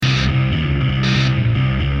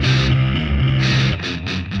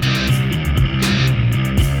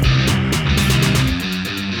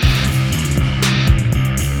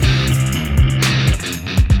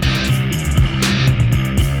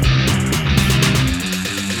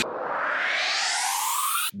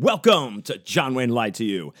Welcome to John Wayne Lied to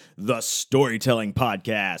You, the storytelling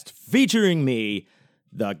podcast featuring me,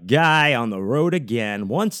 the guy on the road again.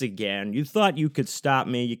 Once again, you thought you could stop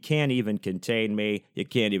me. You can't even contain me. You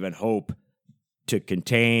can't even hope to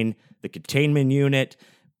contain the containment unit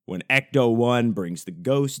when Ecto-1 brings the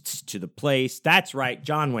ghosts to the place. That's right,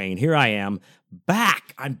 John Wayne, here I am,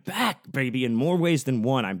 back. I'm back, baby, in more ways than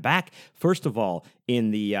one. I'm back, first of all,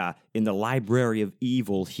 in the Library of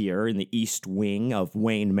Evil here in the East Wing of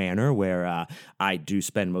Wayne Manor, where I do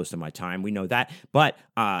spend most of my time. We know that. But,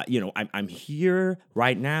 I'm here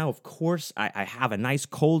right now. Of course, I have a nice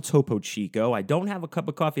cold Topo Chico. I don't have a cup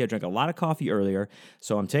of coffee. I drank a lot of coffee earlier,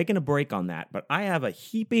 so I'm taking a break on that. But I have a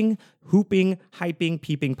heaping, hooping, hyping,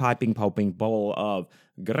 peeping, piping, pulping bowl of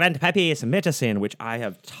Grandpappy's medicine, which I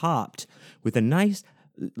have topped with a nice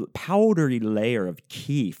powdery layer of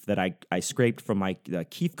keef that I scraped from my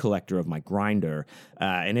keef collector of my grinder,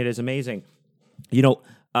 and it is amazing.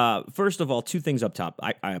 First of all, two things up top.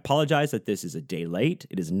 I apologize that this is a day late.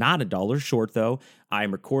 It is not $1 short, though.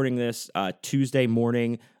 I'm recording this Tuesday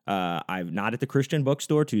morning. I'm not at the Christian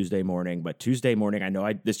bookstore Tuesday morning, but Tuesday morning, I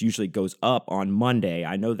know this usually goes up on Monday.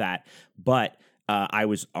 I know that, but I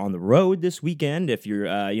was on the road this weekend. If you're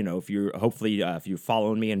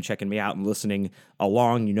following me and checking me out and listening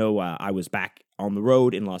along, I was back on the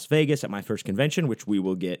road in Las Vegas at my first convention, which we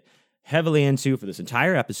will get heavily into for this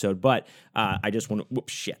entire episode. But I just want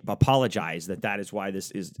to apologize that is why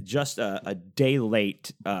this is just a day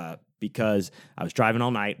late because I was driving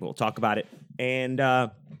all night. We'll talk about it.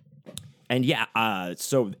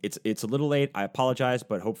 So it's a little late. I apologize,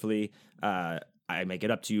 but hopefully I make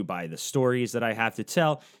it up to you by the stories that I have to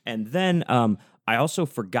tell. And then I also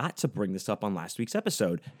forgot to bring this up on last week's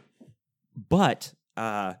episode, but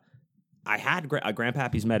I had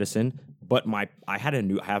Grandpappy's medicine, but I have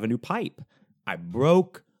a new pipe. I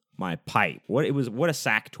broke my pipe. What a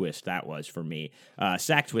sack twist that was for me.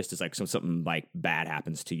 Sack twist is like something like bad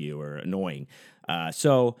happens to you or annoying.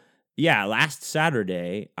 Last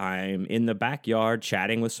Saturday, I'm in the backyard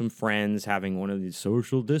chatting with some friends, having one of these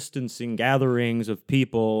social distancing gatherings of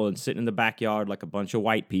people and sitting in the backyard like a bunch of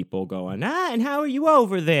white people going, and how are you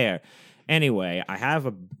over there? Anyway, I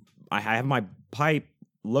have my pipe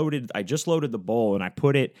loaded. I just loaded the bowl and I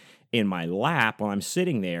put it in my lap while I'm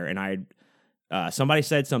sitting there, and somebody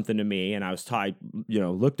said something to me, and I was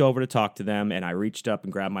looked over to talk to them, and I reached up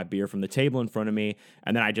and grabbed my beer from the table in front of me,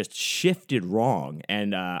 and then I just shifted wrong,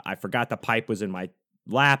 and I forgot the pipe was in my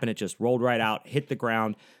lap, and it just rolled right out, hit the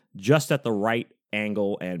ground just at the right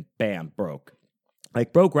angle, and bam, broke.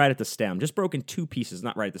 Like, broke right at the stem. Just broke in two pieces,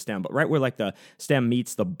 not right at the stem, but right where, like, the stem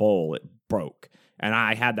meets the bowl, it broke. And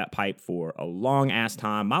I had that pipe for a long-ass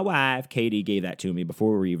time. My wife, Katie, gave that to me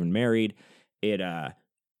before we were even married. I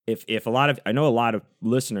know a lot of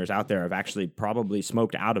listeners out there have actually probably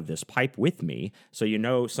smoked out of this pipe with me.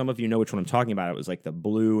 So some of you know which one I'm talking about. It was like the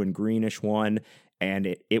blue and greenish one.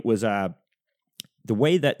 And it was the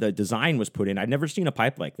way that the design was put in, I'd never seen a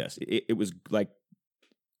pipe like this. It was like,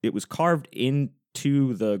 it was carved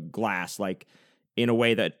into the glass, like in a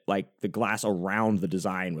way that like the glass around the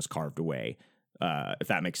design was carved away, if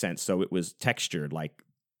that makes sense. So it was textured like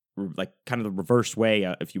kind of the reverse way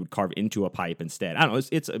if you would carve into a pipe instead. I don't know.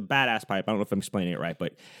 It's a badass pipe. I don't know if I'm explaining it right,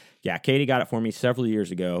 but yeah, Katie got it for me several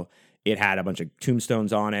years ago. It had a bunch of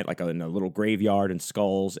tombstones on it, like in a little graveyard and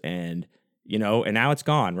skulls, and now it's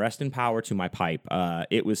gone. Rest in power to my pipe.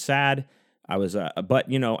 It was sad. I was,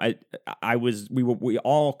 we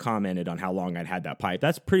all commented on how long I'd had that pipe.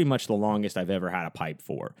 That's pretty much the longest I've ever had a pipe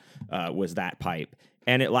for, was that pipe.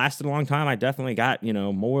 And it lasted a long time. I definitely got,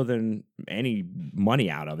 more than any money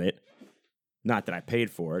out of it. Not that I paid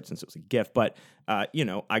for it since it was a gift, but, I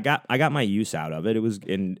got my use out of it.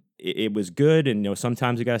 It was good. And,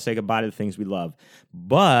 sometimes we got to say goodbye to the things we love.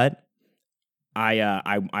 But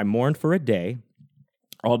I mourned for a day.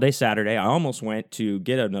 All day Saturday, I almost went to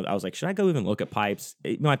get another. I was like, should I go even look at pipes?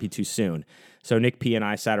 It might be too soon. So Nick P and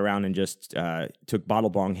I sat around and just took bottle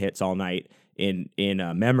bong hits all night in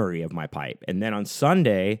memory of my pipe. And then on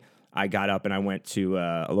Sunday, I got up and I went to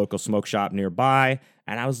a local smoke shop nearby,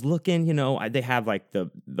 and I was looking. They have like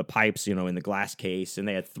the pipes, in the glass case, and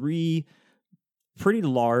they had 3 pretty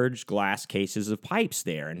large glass cases of pipes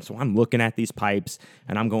there. And so I'm looking at these pipes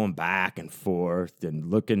and I'm going back and forth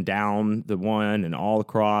and looking down the one and all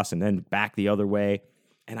across and then back the other way.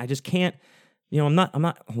 And I just can't, I'm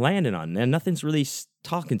not landing on it. Nothing's really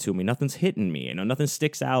talking to me. Nothing's hitting me. Nothing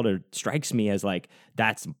sticks out or strikes me as like,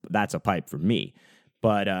 that's a pipe for me.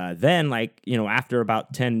 But then after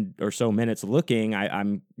about 10 or so minutes looking,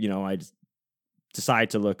 I just decide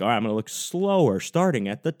to look, all right, I'm going to look slower starting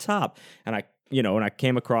at the top. And I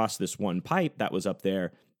came across this one pipe that was up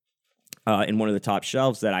there in one of the top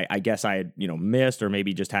shelves that I guess I had, missed or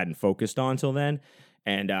maybe just hadn't focused on till then.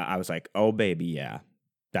 And I was like, oh baby, yeah,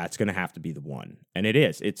 that's gonna have to be the one. And it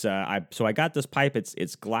is. It's I got this pipe.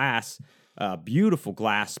 It's glass, beautiful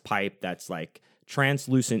glass pipe that's like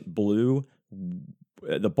translucent blue.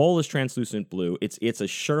 The bowl is translucent blue. It's a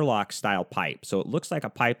Sherlock style pipe, so it looks like a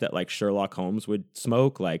pipe that like Sherlock Holmes would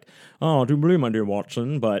smoke. Like, oh, do you believe my dear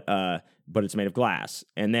Watson? But it's made of glass.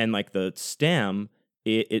 And then like the stem,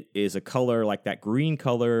 it is a color like that green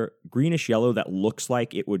color, greenish yellow that looks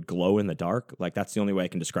like it would glow in the dark. Like that's the only way I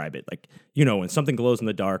can describe it. Like, when something glows in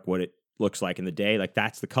the dark, what it looks like in the day, like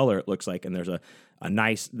that's the color it looks like. And there's a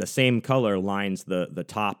nice, the same color lines the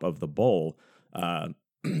top of the bowl, kind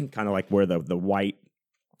of like where the white,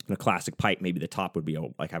 the classic pipe, maybe the top would be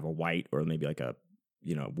have a white or maybe like a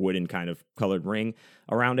wooden kind of colored ring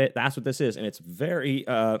around it. That's what this is, and it's very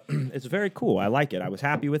cool. I like it. I was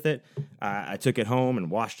happy with it. I took it home and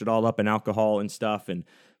washed it all up in alcohol and stuff, and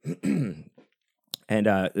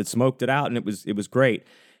it smoked it out, and it was great.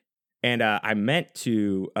 And I meant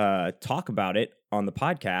to talk about it on the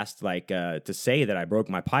podcast, like to say that I broke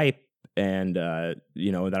my pipe and that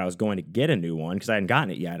I was going to get a new one because I hadn't gotten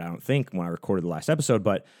it yet. I don't think when I recorded the last episode,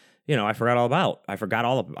 but I forgot all about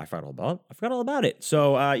it.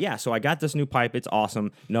 So so I got this new pipe. It's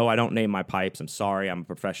awesome. No, I don't name my pipes. I'm sorry. I'm a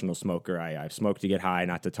professional smoker. I smoke to get high,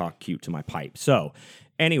 not to talk cute to my pipe. So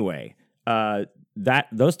anyway,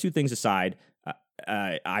 those two things aside,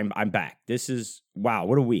 I'm back. This is wow.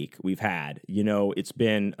 What a week we've had. It's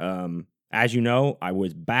been as I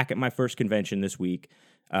was back at my first convention this week.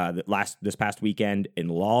 This past weekend in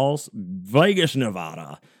Las Vegas,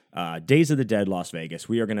 Nevada. Days of the Dead, Las Vegas.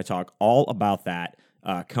 We are going to talk all about that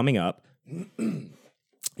coming up. So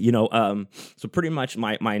pretty much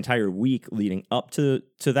my entire week leading up to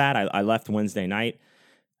that, I left Wednesday night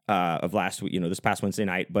of last week. This past Wednesday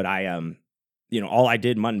night, but I all I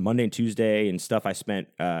did Monday and Tuesday and stuff I spent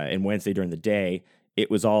and Wednesday during the day. It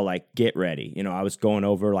was all like, get ready. I was going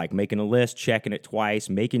over, like making a list, checking it twice,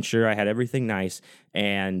 making sure I had everything nice.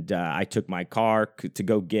 And I took my car to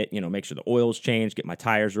go get, make sure the oil's changed, get my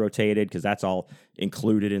tires rotated, because that's all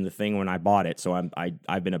included in the thing when I bought it. So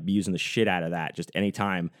I've been abusing the shit out of that. Just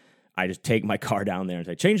anytime I just take my car down there and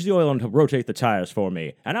say, change the oil and rotate the tires for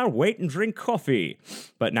me. And I'll wait and drink coffee.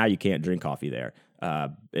 But now you can't drink coffee there.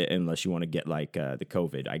 Unless you want to get like the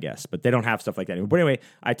COVID, I guess. But they don't have stuff like that anymore. But anyway,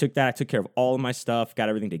 I took care of all of my stuff, got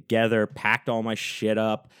everything together, packed all my shit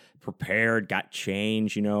up, prepared, got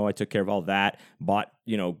change, I took care of all that, bought,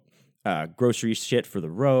 grocery shit for the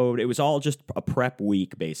road. It was all just a prep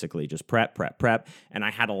week, basically, just prep. And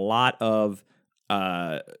I had a lot of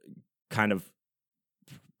kind of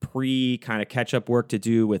catch-up work to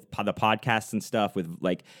do with the podcasts and stuff, with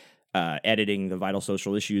like editing the Vital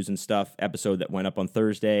Social Issues and stuff episode that went up on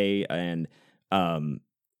Thursday, and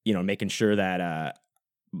making sure that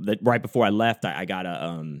that right before I left, I got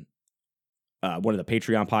one of the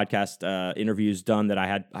Patreon podcast interviews done that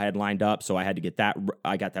I had lined up, so I had to get that.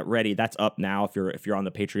 I got that ready. That's up now. If you're on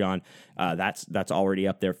the Patreon, that's already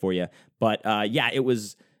up there for you. But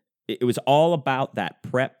it was all about that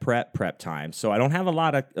prep time. So I don't have a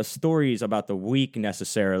lot of stories about the week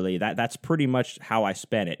necessarily. That's pretty much how I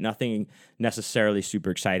spent it. Nothing necessarily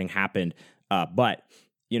super exciting happened. But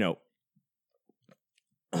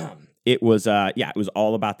it was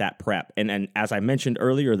all about that prep. And as I mentioned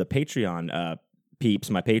earlier, the Patreon peeps,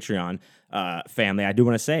 my Patreon family, I do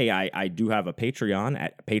want to say I do have a Patreon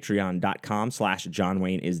at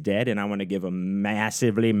patreon.com/JohnWayneIsDead, and I want to give a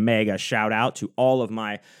massively mega shout out to all of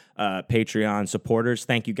my Patreon supporters.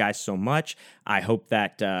 Thank you guys so much. I hope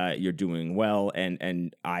that you're doing well,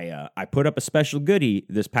 and I put up a special goodie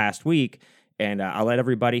this past week, and I'll let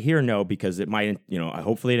everybody here know, because it might,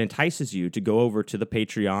 hopefully it entices you to go over to the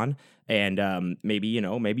Patreon and maybe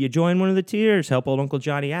you join one of the tiers, help old Uncle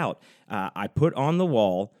Johnny out. I put on the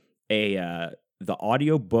wall the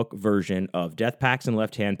audio book version of Death Packs and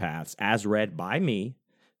Left Hand Paths, as read by me,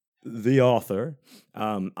 the author.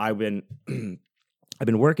 I've been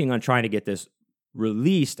working on trying to get this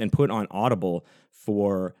released and put on Audible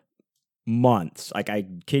for months. Like, I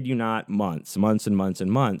kid you not, months and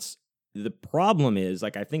months. The problem is,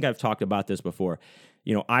 like, I think I've talked about this before.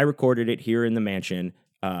 I recorded it here in the mansion.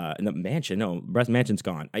 Mansion's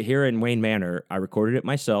gone. Here in Wayne Manor, I recorded it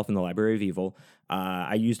myself in the Library of Evil.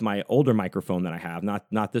 I used my older microphone that I have,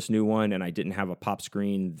 not this new one, and I didn't have a pop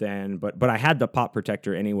screen then, but I had the pop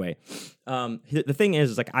protector anyway. The thing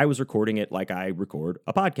is like, I was recording it like I record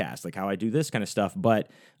a podcast, like how I do this kind of stuff, but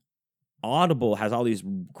Audible has all these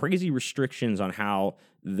crazy restrictions on how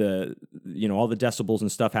all the decibels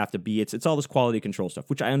and stuff have to be. It's all this quality control stuff,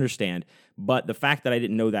 which I understand. But the fact that I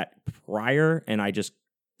didn't know that prior, and I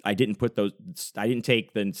didn't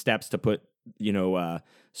take the steps to put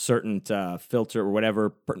certain filter or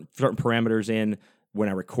whatever certain parameters in when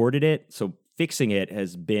I recorded it. So fixing it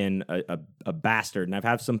has been a bastard, and I've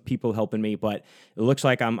had some people helping me, but it looks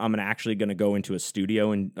like I'm actually going to go into a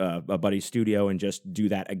studio and a buddy's studio and just do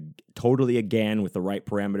that totally again with the right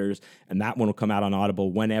parameters, and that one will come out on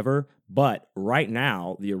Audible whenever. But right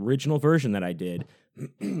now, the original version that I did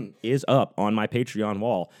is up on my Patreon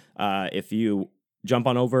wall. If you jump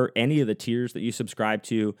on over, any of the tiers that you subscribe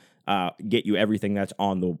to get you everything that's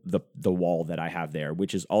on the wall that I have there,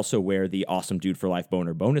 which is also where the Awesome Dude for Life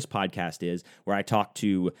Boner bonus podcast is, where I talk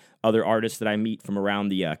to other artists that I meet from around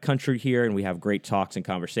the country here, and we have great talks and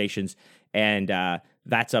conversations, and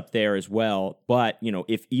that's up there as well. But,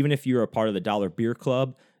 even if you're a part of the Dollar Beer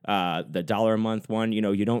Club, the $1 a month one,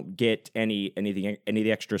 you don't get any of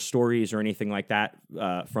the extra stories or anything like that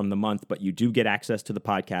from the month, but you do get access to the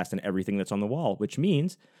podcast and everything that's on the wall, which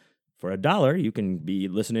means for $1 you can be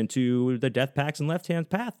listening to the Death Packs and Left Hand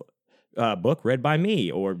Path book read by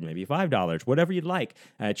me, or maybe $5, whatever you'd like.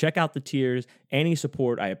 Check out the tiers. Any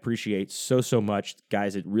support I appreciate so much,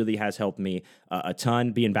 guys. It really has helped me a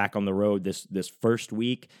ton. Being back on the road this first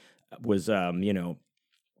week was not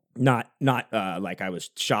like I was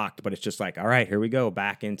shocked, but it's just like, all right, here we go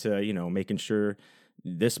back into making sure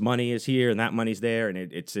this money is here and that money's there, and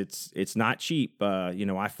it's not cheap.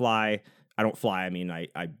 I fly. I don't fly. I mean,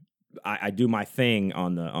 I do my thing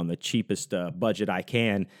on the cheapest budget I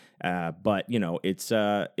can, but it's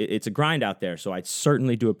a grind out there. So I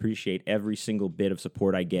certainly do appreciate every single bit of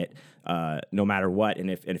support I get, no matter what. And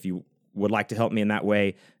if you would like to help me in that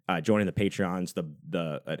way, joining the Patreon's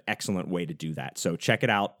an excellent way to do that. So check it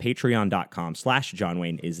out,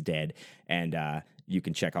 patreon.com/JohnWayneIsDead, and you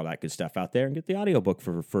can check all that good stuff out there and get the audiobook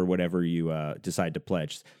for whatever you decide to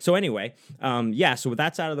pledge. So anyway, so with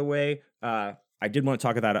that's out of the way, I did want to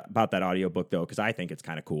talk about that audiobook, though, because I think it's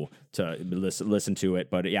kind of cool to listen to it.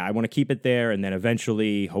 But yeah, I want to keep it there, and then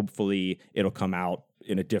eventually, hopefully, it'll come out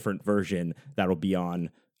in a different version that'll be on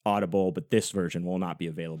Audible, but this version will not be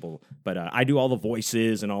available. But I do all the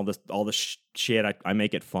voices and all the shit. I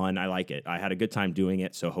make it fun. I like it. I had a good time doing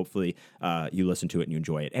it, so hopefully you listen to it and you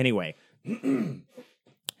enjoy it. Anyway,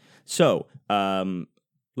 so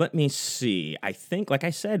let me see. I think, like I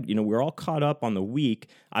said, we're all caught up on the week.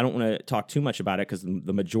 I don't want to talk too much about it because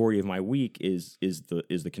the majority of my week is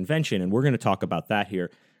the convention, and we're going to talk about that here,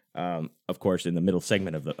 of course, in the middle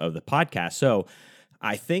segment of the podcast. So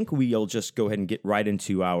I think we'll just go ahead and get right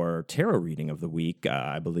into our tarot reading of the week,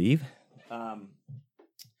 I believe.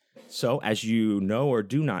 So as you know or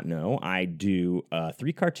do not know, I do a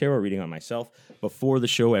 3-card tarot reading on myself before the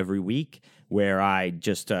show every week, where I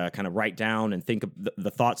just kind of write down and think of the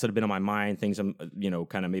thoughts that have been on my mind, things I'm,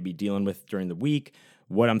 kind of maybe dealing with during the week,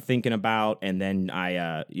 what I'm thinking about, and then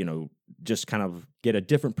I, just kind of get a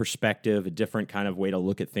different perspective, a different kind of way to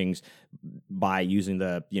look at things by using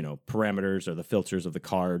the, parameters or the filters of the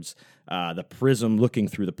cards, the prism, looking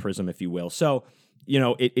through the prism, if you will. So,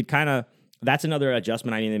 it kind of, that's another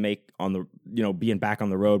adjustment I need to make on the, being back on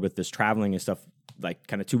the road with this traveling and stuff, like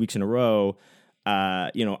kind of 2 weeks in a row.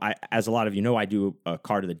 I, as a lot of you know, I do a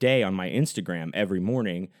card of the day on my Instagram every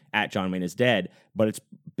morning at John Wayne is Dead, but it's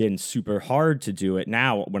been super hard to do it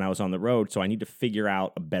now when I was on the road. So I need to figure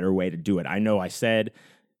out a better way to do it. I know I said,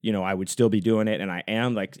 I would still be doing it, and I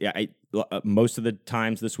am. Like, yeah, most of the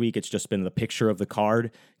times this week, it's just been the picture of the card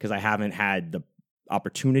because I haven't had the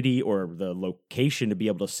opportunity or the location to be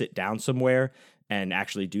able to sit down somewhere and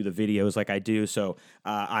actually do the videos like I do. So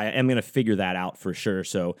I am going to figure that out for sure.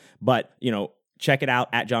 So, but, check it out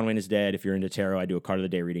at John Wayne is Dead. If you're into tarot, I do a card of the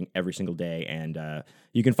day reading every single day, and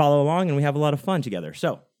you can follow along, and we have a lot of fun together.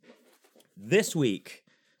 So this week,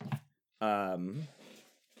 the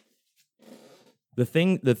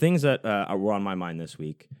things that were on my mind this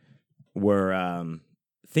week were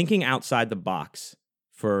thinking outside the box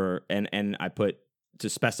and I put to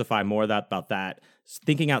specify more about that,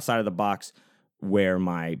 thinking outside of the box where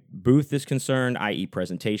my booth is concerned, i.e.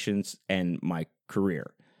 presentations, and my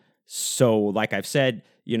career. So, like I've said,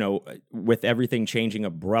 with everything changing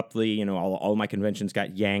abruptly, all my conventions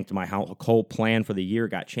got yanked. My whole plan for the year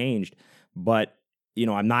got changed. But,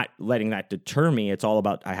 I'm not letting that deter me. It's all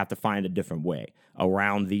about I have to find a different way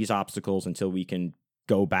around these obstacles until we can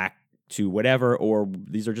go back to whatever, or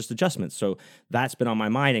these are just adjustments. So that's been on my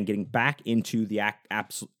mind, and getting back into the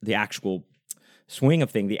actual swing of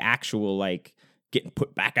thing, the actual, like, getting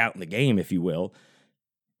put back out in the game, if you will,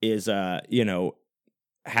 is,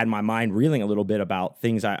 had my mind reeling a little bit about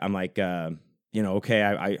things. I'm like, okay,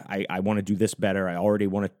 I want to do this better. I already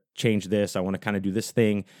want to change this. I want to kind of do this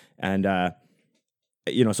thing. And, so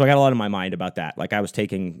I got a lot in my mind about that. Like I was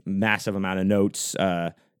taking massive amount of notes,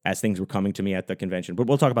 as things were coming to me at the convention, but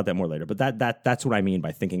we'll talk about that more later. But that's what I mean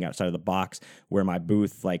by thinking outside of the box, where my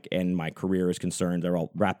booth, like, and my career is concerned. They're all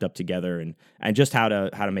wrapped up together, and just how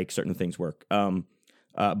to make certain things work.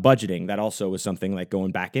 Budgeting, that also was something, like,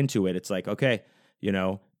 going back into it. It's like, okay,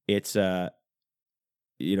 it's this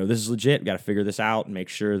is legit. Got to figure this out and make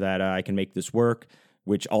sure that I can make this work.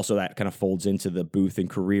 Which also that kind of folds into the booth and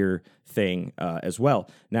career thing as well.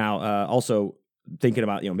 Now, also thinking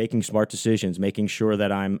about making smart decisions, making sure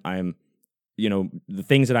that I'm the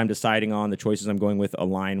things that I'm deciding on, the choices I'm going with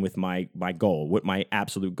align with my goal, what my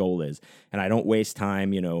absolute goal is, and I don't waste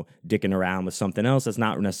time dicking around with something else that's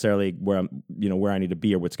not necessarily where I'm where I need to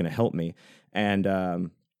be or what's going to help me. And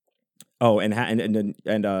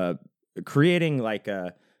creating like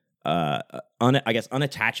I guess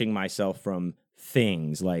unattaching myself from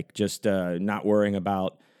things, like just not worrying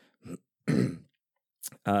about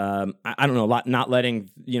I don't know, not letting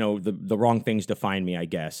the wrong things define me, I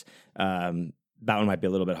guess. That one might be a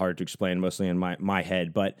little bit harder to explain, mostly in my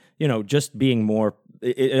head, but just being more,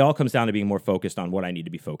 it all comes down to being more focused on what I need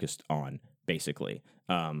to be focused on, basically,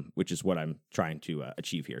 which is what I'm trying to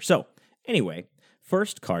achieve here. So anyway,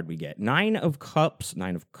 first card we get, Nine of Cups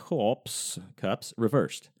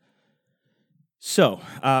reversed. So,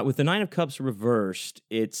 with the Nine of Cups reversed,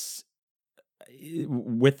 it's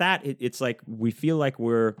like we feel like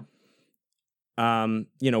we're,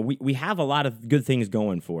 we have a lot of good things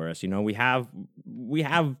going for us. We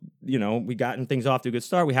gotten things off to a good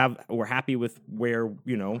start. We're happy with where,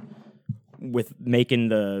 with making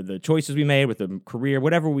the choices we made with the career,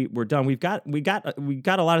 whatever we're done. We got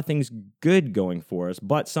a lot of things good going for us,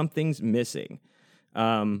 but something's missing.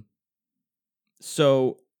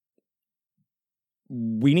 So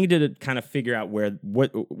we need to kind of figure out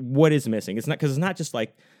what is missing. It's not just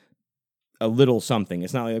like a little something.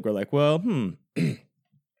 It's not like we're like, well,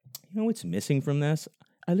 what's missing from this?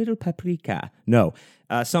 A little paprika. No,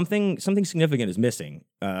 something significant is missing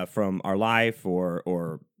from our life,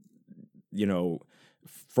 or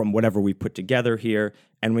from whatever we put together here,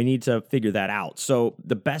 and we need to figure that out. So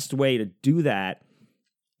the best way to do that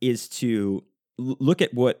is to look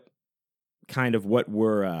at what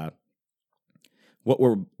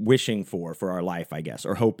we're wishing for our life, I guess,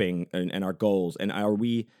 or hoping, and our goals. And are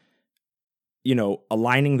we,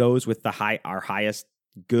 aligning those with our highest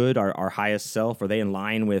good, our highest self? Are they in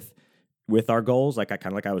line with our goals? Like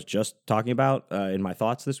I was just talking about in my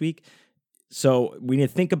thoughts this week. So we need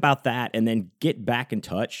to think about that and then get back in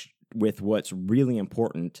touch with what's really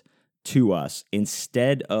important to us,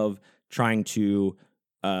 instead of trying to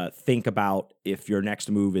think about if your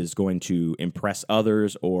next move is going to impress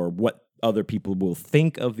others, or what other people will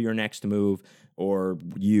think of your next move, or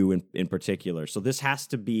you in particular. So this has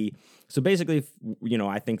to be, so basically,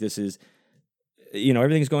 I think this is,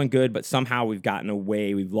 everything's going good, but somehow we've gotten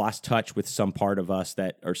away, we've lost touch with some part of us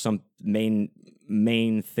that, or some main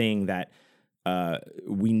thing that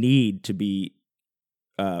we need to be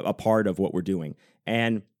a part of what we're doing.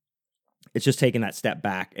 And it's just taking that step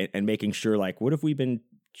back and making sure, like, what have we been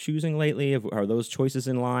choosing lately? Are those choices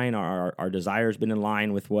in line? Are our desires been in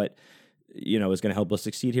line with what is going to help us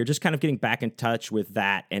succeed here? Just kind of getting back in touch with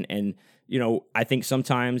that. And I think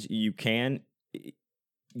sometimes you can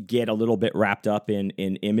get a little bit wrapped up in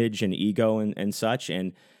image and ego and such.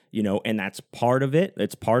 And, and that's part of it.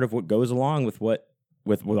 It's part of what goes along with what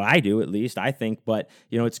I do, at least I think. But,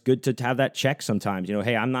 it's good to have that check sometimes,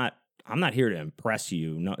 hey, I'm not here to impress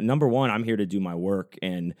you. No, number one, I'm here to do my work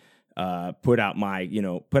and put out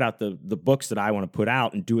the books that I want to put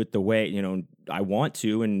out, and do it the way, I want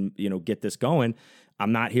to, and, get this going.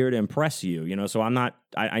 I'm not here to impress you, so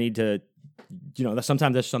I need to,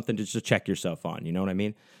 sometimes there's something to just check yourself on, you know what I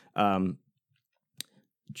mean?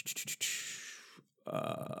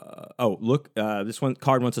 This one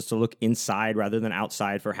card wants us to look inside rather than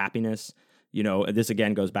outside for happiness. This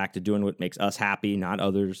again goes back to doing what makes us happy, not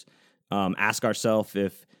others. Ask ourselves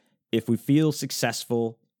if we feel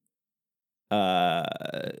successful,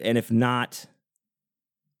 and if not,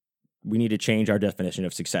 we need to change our definition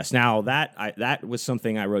of success. Now, that was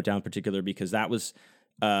something I wrote down in particular, because that was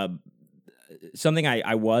something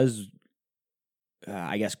I was,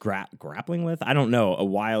 I guess, grappling with. I don't know, a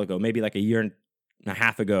while ago, maybe like a year and a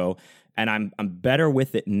half ago, and I'm better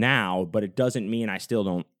with it now. But it doesn't mean I still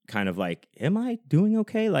don't kind of like, am I doing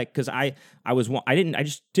okay? Like, because I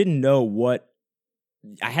just didn't know what.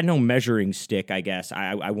 I had no measuring stick, I guess.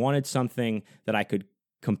 I wanted something that I could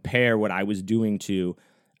compare what I was doing to,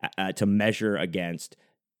 to measure against,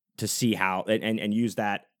 to see how, and use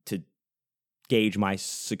that to gauge my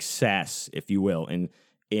success, if you will, in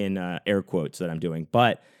air quotes that I'm doing.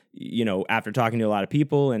 But after talking to a lot of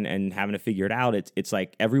people and having to figure it out, it's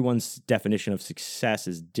like everyone's definition of success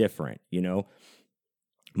is different.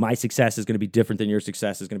 My success is going to be different than your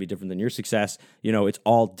success is going to be different than your success. It's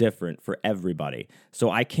all different for everybody. So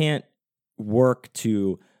I can't work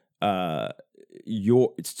to so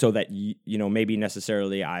that maybe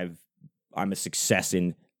necessarily I'm a success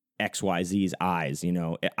in XYZ's eyes.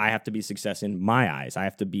 I have to be success in my eyes. I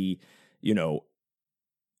have to be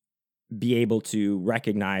able to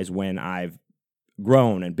recognize when I've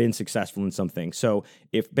grown and been successful in something. So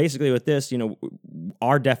if basically with this,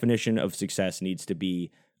 our definition of success needs to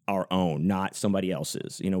be our own, not somebody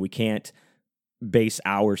else's. We can't base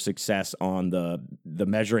our success on the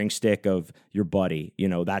measuring stick of your buddy.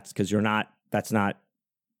 That's because you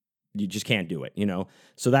just can't do it.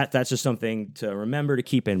 So that's just something to remember, to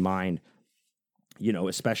keep in mind,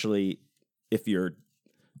 especially if you're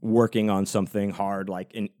working on something hard,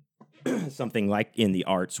 like in something like in the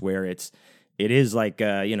arts, where it is like,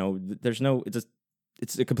 there's no,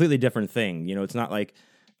 it's a completely different thing. It's not like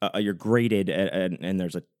you're graded and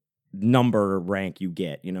there's a number rank you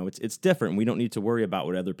get. It's different. We don't need to worry about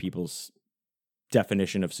what other people's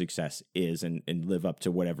definition of success is and live up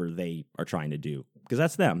to whatever they are trying to do, because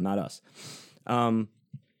that's them, not us.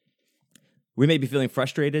 We may be feeling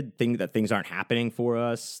frustrated, think that things aren't happening for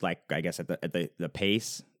us, like I guess at the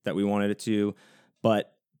pace that we wanted it to,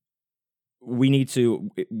 but we need to,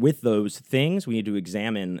 with those things, we need to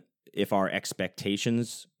examine if our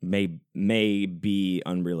expectations may be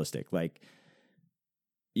unrealistic. Like,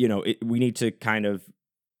 we need to kind of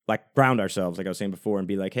like ground ourselves, like I was saying before, and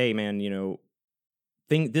be like, hey man,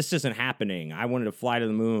 this isn't happening. I wanted to fly to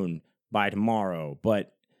the moon by tomorrow,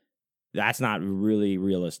 but that's not really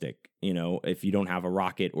realistic. If you don't have a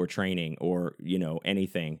rocket or training or,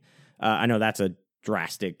 anything. I know that's a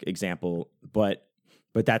drastic example, but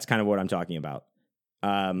that's kind of what I'm talking about.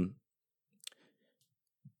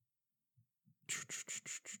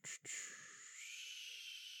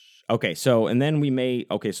 Okay, so we may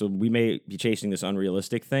be chasing this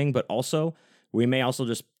unrealistic thing, but also we may also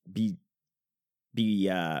just be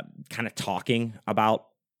kind of talking about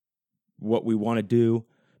what we want to do,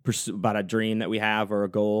 about a dream that we have or a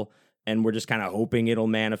goal, and we're just kind of hoping it'll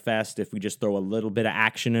manifest if we just throw a little bit of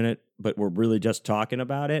action in it, but we're really just talking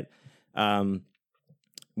about it. That's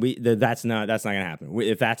not going to happen.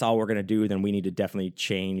 If that's all we're going to do, then we need to definitely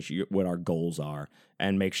change what our goals are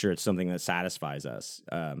and make sure it's something that satisfies us.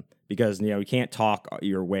 Because you can't talk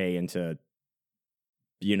your way into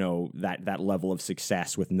that level of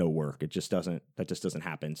success with no work. That just doesn't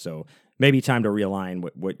happen. So maybe time to realign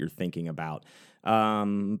what you're thinking about.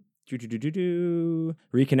 Reconnect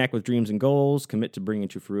with dreams and goals. Commit to bringing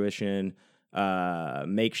to fruition.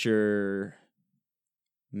 Make sure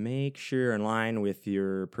in line with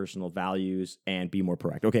your personal values and be more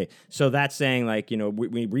proactive. Okay, so that's saying like, we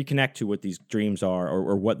reconnect to what these dreams are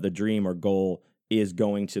or what the dream or goal is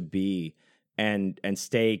going to be, and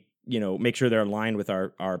stay, make sure they're aligned with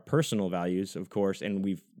our personal values, of course, and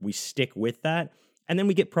we stick with that, and then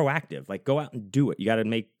we get proactive. Like, go out and do it. You got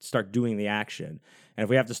to start doing the action. And if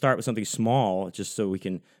we have to start with something small just so we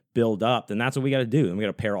can build up, then that's what we got to do. And we got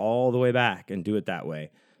to pare all the way back and do it that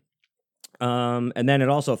way. And then it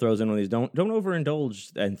also throws in one of these, don't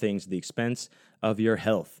overindulge in things at the expense of your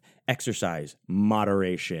health, exercise,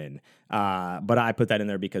 moderation. But I put that in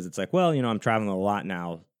there because it's like, well, I'm traveling a lot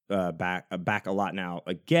now, back a lot now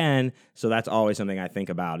again. So that's always something I think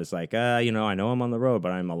about. It's like, I know I'm on the road,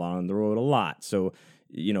 but I'm on the road a lot. So,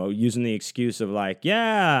 using the excuse of like,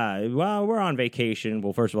 yeah, well, we're on vacation.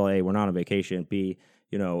 Well, first of all, A, we're not on vacation. B,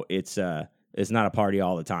 it's not a party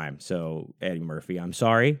all the time. So Eddie Murphy, I'm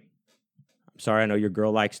sorry. I know your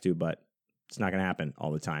girl likes to, but it's not going to happen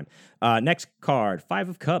all the time. Next card, 5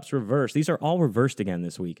 of Cups, reversed. These are all reversed again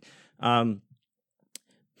this week. So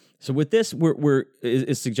with this, we're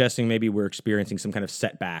suggesting maybe we're experiencing some kind of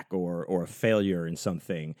setback or a failure in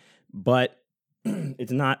something, but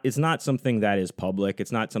it's not something that is public.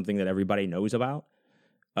 It's not something that everybody knows about.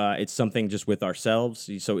 It's something just with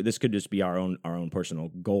ourselves. So this could just be our own personal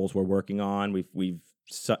goals we're working on. We've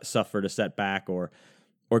suffered a setback, or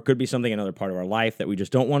it could be something, another part of our life that we just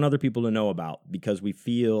don't want other people to know about because we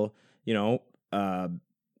feel,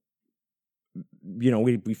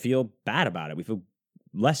 we feel bad about it. We feel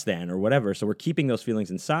less than or whatever. So we're keeping those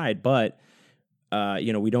feelings inside, but,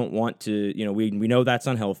 we don't want to, we know that's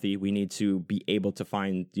unhealthy. We need to be able to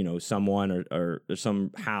find, someone or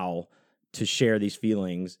somehow to share these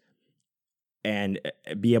feelings and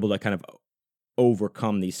be able to kind of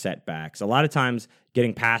overcome these setbacks. A lot of times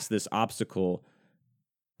getting past this obstacle,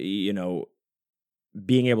 you know,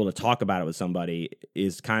 being able to talk about it with somebody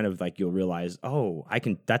is kind of like you'll realize, oh, I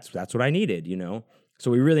can, that's what I needed, you know? So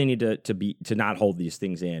we really need to not hold these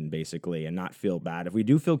things in, basically, and not feel bad. If we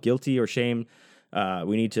do feel guilty or shame,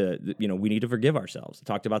 we need to forgive ourselves. I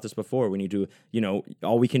talked about this before. We need to,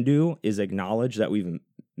 all we can do is acknowledge that we've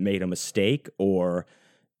made a mistake or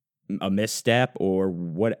a misstep or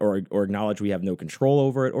acknowledge we have no control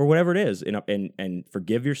over it or whatever it is, and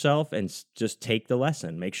forgive yourself and just take the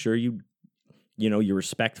lesson. Make sure you're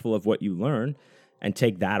respectful of what you learn and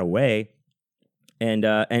take that away and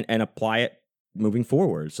apply it moving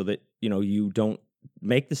forward so that, you don't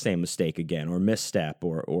make the same mistake again or misstep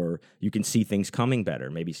or you can see things coming better,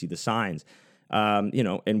 maybe see the signs,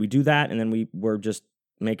 and we do that. And then we're just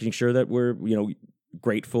making sure that we're,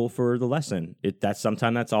 grateful for the lesson.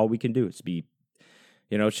 Sometimes that's all we can do. It's be,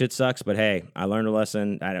 shit sucks, but hey, I learned a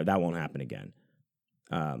lesson. That won't happen again.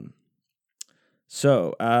 Can't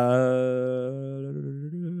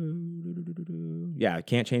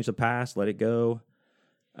change the past. Let it go.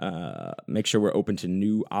 Make sure we're open to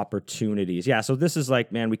new opportunities. Yeah, so this is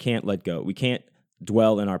like, man, we can't let go. We can't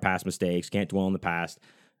dwell in our past mistakes, can't dwell in the past.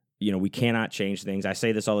 We cannot change things. I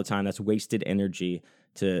say this all the time. That's wasted energy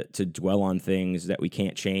to dwell on things that we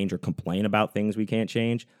can't change or complain about things we can't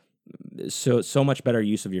change. So much better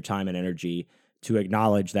use of your time and energy to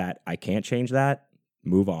acknowledge that I can't change that.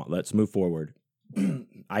 Move on. Let's move forward.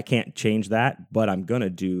 I can't change that, but I'm going to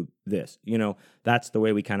do this. That's the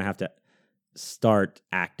way we kind of have to start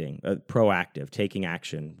acting, proactive, taking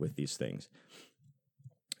action with these things.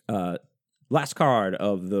 Last card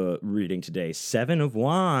of the reading today, Seven of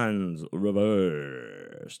Wands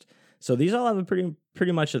reversed. So these all have a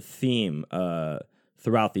pretty much a theme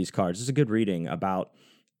throughout these cards. This is a good reading about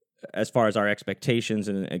as far as our expectations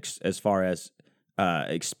and as far as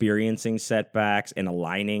experiencing setbacks and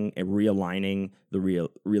realigning the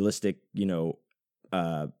realistic,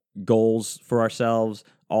 goals for ourselves,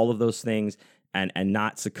 all of those things, and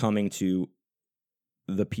not succumbing to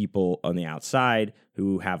the people on the outside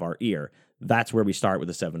who have our ear. That's where we start with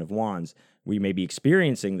the Seven of Wands. We may be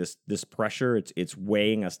experiencing this pressure. It's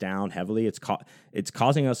weighing us down heavily. It's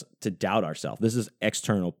causing us to doubt ourselves. This is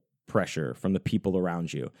external pressure from the people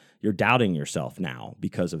around you. You're doubting yourself now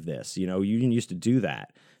because of this. You didn't used to do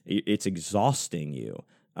that. It's exhausting you.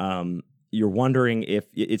 You're wondering if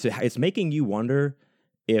it's making you wonder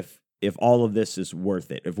if all of this is worth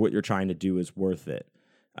it, if what you're trying to do is worth it.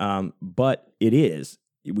 But it is.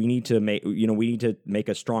 We need to make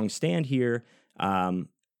a strong stand here,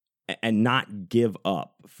 and not give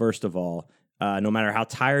up. First of all, no matter how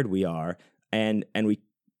tired we are, and we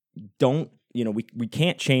don't, we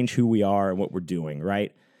can't change who we are and what we're doing,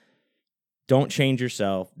 right? Don't change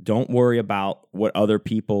yourself. Don't worry about what other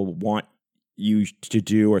people want you to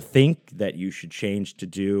do or think that you should change to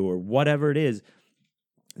do or whatever it is.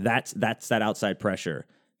 That's that outside pressure.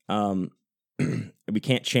 We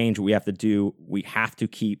can't change what we have to do. We have to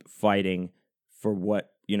keep fighting for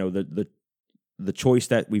what, the choice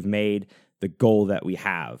that we've made, the goal that we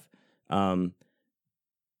have.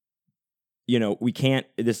 We can't,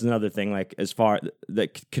 this is another thing, like as far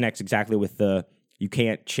that connects exactly with you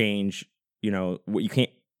can't change,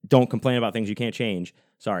 don't complain about things you can't change.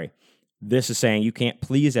 Sorry. This is saying you can't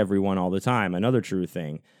please everyone all the time. Another true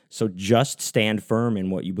thing. So just stand firm in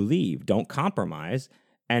what you believe. Don't compromise,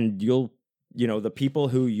 and you'll, the people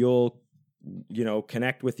who you'll,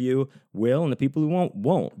 connect with you will, and the people who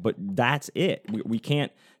won't. But that's it. We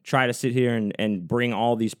can't try to sit here and bring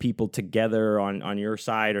all these people together on your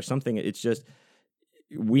side or something. It's just,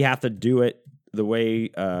 we have to do it the way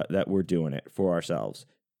that we're doing it for ourselves.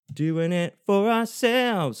 Doing it for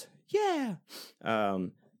ourselves. Yeah.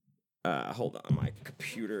 Hold on. My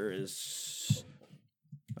computer is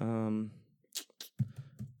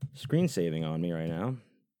screen saving on me right now.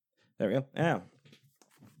 There we go.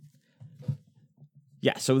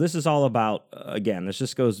 Yeah, so this is all about, again, this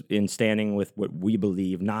just goes in standing with what we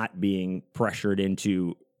believe, not being pressured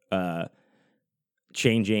into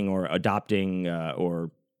changing or adopting or,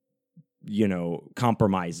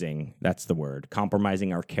 compromising. That's the word.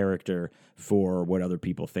 Compromising our character for what other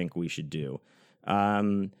people think we should do.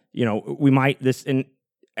 We might,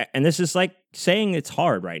 and this is like saying it's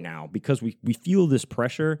hard right now because we feel this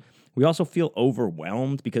pressure. We also feel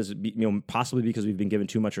overwhelmed because, possibly because we've been given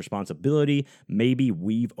too much responsibility. Maybe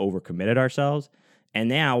we've overcommitted ourselves.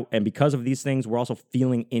 And because of these things, we're also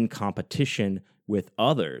feeling in competition with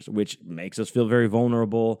others, which makes us feel very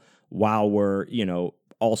vulnerable while we're,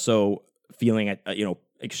 also feeling,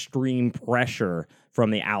 extreme pressure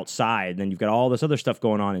from the outside. Then you've got all this other stuff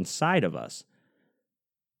going on inside of us.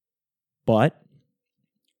 But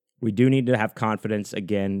we do need to have confidence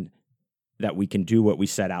again that we can do what we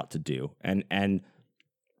set out to do. And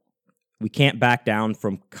we can't back down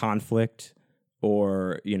from conflict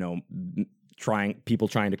or, people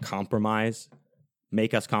trying to compromise,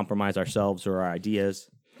 make us compromise ourselves or our ideas.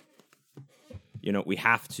 We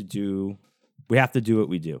have to do what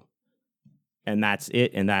we do. And that's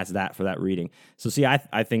it. And that's that for that reading. So see,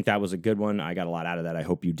 I think that was a good one. I got a lot out of that. I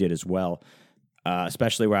hope you did as well.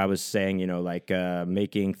 Especially where I was saying,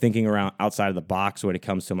 thinking around outside of the box when it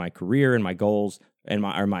comes to my career and my goals and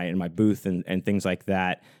my booth and things like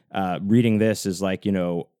that. Reading this is like,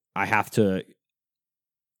 I have to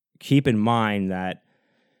keep in mind that,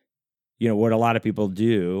 what a lot of people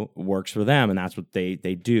do works for them, and that's what they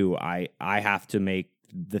do. I have to make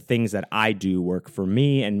the things that I do work for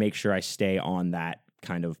me and make sure I stay on that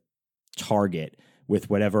kind of target with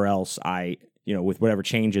whatever else with whatever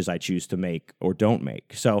changes I choose to make or don't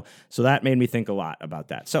make. So that made me think a lot about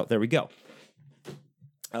that. So there we go.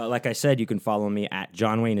 Like I said, you can follow me at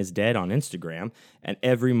John Wayne is Dead on Instagram. And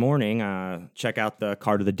every morning, check out the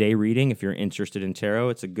Card of the Day reading if you're interested in tarot.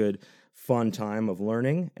 It's a good, fun time of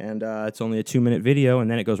learning. And it's only a 2-minute video, and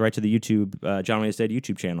then it goes right to the YouTube, John Wayne is Dead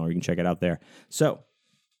YouTube channel. You can check it out there. So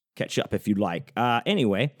catch up if you'd like.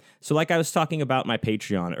 Anyway, so like I was talking about my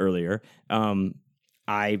Patreon earlier,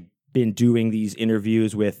 I've been doing these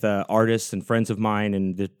interviews with artists and friends of mine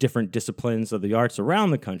in the different disciplines of the arts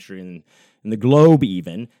around the country and the globe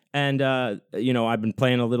even. And, I've been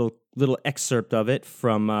playing a little excerpt of it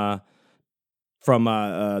from the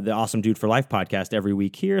Awesome Dude for Life podcast every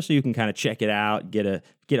week here. So you can kind of check it out, get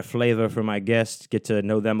a flavor for my guests, get to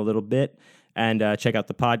know them a little bit, and check out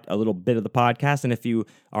a little bit of the podcast. And if you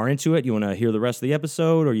are into it, you want to hear the rest of the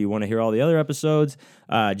episode, or you want to hear all the other episodes,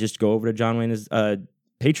 just go over to John Wayne is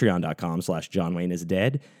patreon.com/John Wayne is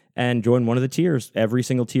Dead and join one of the tiers. Every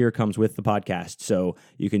single tier comes with the podcast, so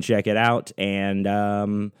you can check it out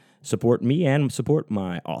and support me and support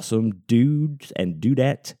my awesome dudes and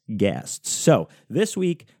dudette guests. So this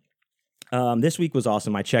week was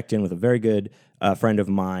awesome. I checked in with a very good friend of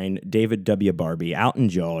mine, David W. Barbie, out in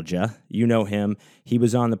Georgia. You know him. He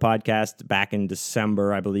was on the podcast back in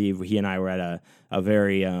December, I believe. He and I were at a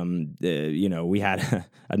very, we had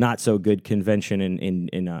a not so good convention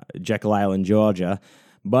in Jekyll Island, Georgia.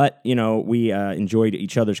 But, we enjoyed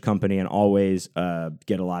each other's company and always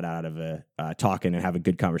get a lot out of talking and having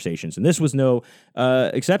good conversations. And this was no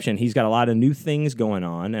exception. He's got a lot of new things going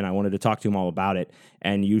on, and I wanted to talk to him all about it.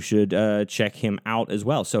 And you should check him out as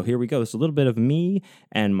well. So here we go. It's a little bit of me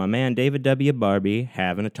and my man David W. Barbie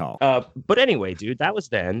having a talk. But anyway, dude, that was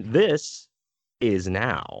then. This is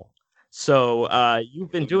now. So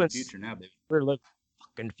you've been doing future now, baby. We're living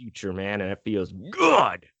fucking future, man, and it feels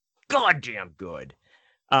good. Goddamn good.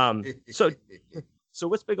 So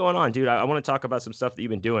what's been going on, dude? I want to talk about some stuff that you've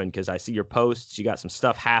been doing because I see your posts. You got some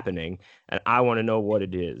stuff happening, and I want to know what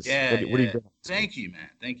it is. Yeah, what are you doing? Thank you, man.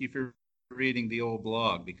 Thank you for reading the old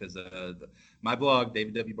blog because my blog,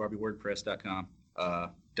 davidwbarbie.wordpress.com,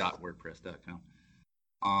 .wordpress.com.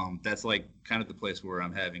 That's like kind of the place where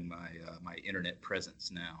I'm having my internet presence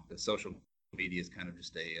now. The social media is kind of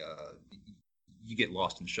just you get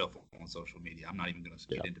lost in the shuffle on social media. I'm not even going to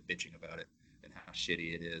get into bitching about it and how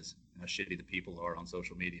shitty it is and how shitty the people are on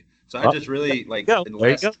social media. So I just really like in the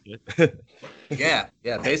last, yeah.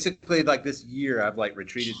 Basically, like this year, I've like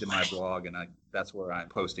retreated to my blog, and that's where I'm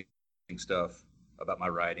posting stuff about my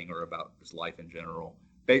writing or about just life in general.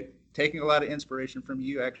 Taking a lot of inspiration from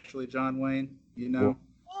you, actually, John Wayne.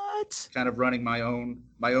 What? Kind of running my own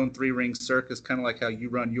 3-ring circus, kind of like how you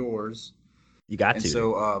run yours. You got and to.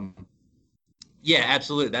 So, yeah,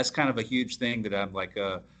 absolutely. That's kind of a huge thing that I'm like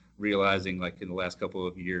realizing like in the last couple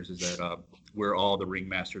of years is that we're all the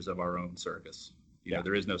ringmasters of our own circus. You know,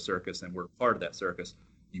 there is no circus, and we're part of that circus.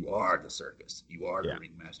 You are the circus. You are the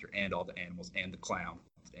ringmaster, and all the animals, and the clown,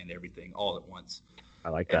 and everything all at once. I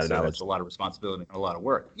like that. So that's a lot of responsibility and a lot of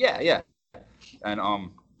work. Yeah. And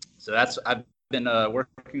so I've been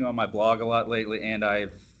working on my blog a lot lately, and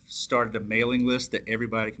I've started a mailing list that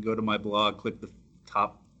everybody can go to my blog, click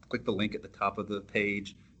the link at the top of the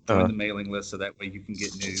page, join the mailing list, so that way you can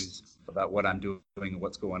get news about what I'm doing and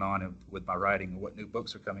what's going on with my writing and what new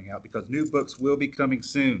books are coming out, because new books will be coming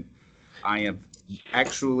soon. I am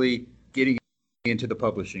actually getting into the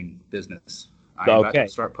publishing business. I'm about to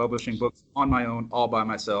start publishing books on my own, all by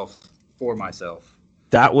myself, for myself.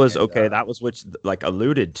 That was that was which like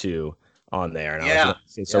alluded to on there. And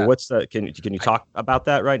so what's the? Can you talk about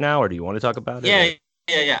that right now, or do you want to talk about it?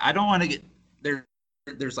 Yeah. I don't want to get there.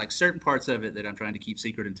 There's like certain parts of it that I'm trying to keep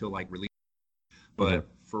secret until like release. But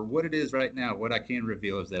for what it is right now, what I can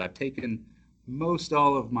reveal is that I've taken most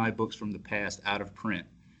all of my books from the past out of print,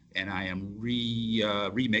 and I am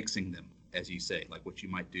remixing them, as you say, like what you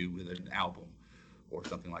might do with an album or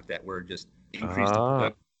something like that, where it just increase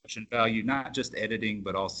the production value, not just editing,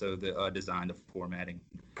 but also the design, the formatting.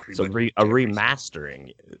 So a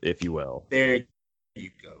remastering, if you will. There you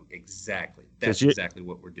go. Exactly. That's exactly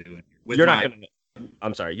what we're doing. You're not going to.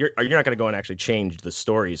 I'm sorry. You're not going to go and actually change the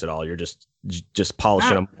stories at all. You're just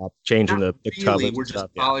polishing them up, changing the really. We're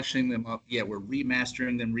just polishing them up. Yeah, we're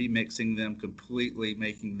remastering them, remixing them completely,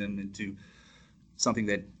 making them into something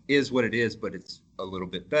that is what it is, but it's a little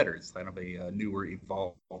bit better. It's kind of a newer,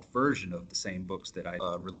 evolved version of the same books that I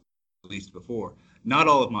released before. Not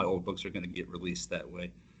all of my old books are going to get released that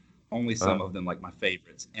way. Only some of them, like my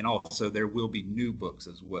favorites. And also, there will be new books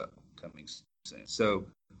as well coming soon. So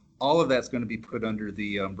all of that's going to be put under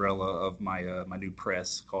the umbrella of my my new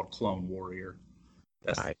press called Clone Warrior.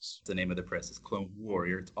 That's nice. The name of the press is Clone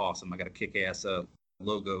Warrior. It's awesome. I got a kick-ass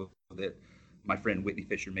logo that my friend Whitney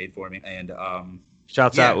Fisher made for me. And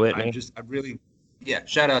shouts out Whitney.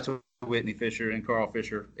 Shout out to Whitney Fisher and Carl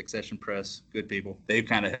Fisher, Accession Press. Good people. They've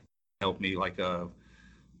kind of helped me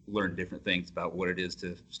learn different things about what it is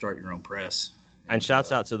to start your own press. And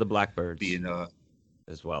shouts out to the Blackbirds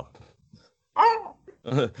as well.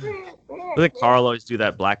 I think Carl always do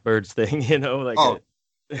that Blackbirds thing,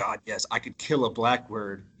 God, yes, I could kill a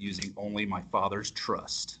blackbird using only my father's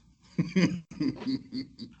trust.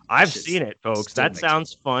 I've seen it, folks. That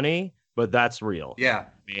sounds funny, but that's real. Yeah,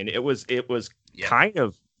 I mean, it was kind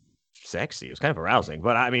of sexy. It was kind of arousing,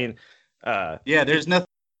 but I mean, there's nothing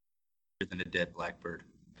better than a dead blackbird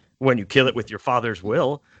when you kill it with your father's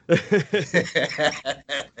will.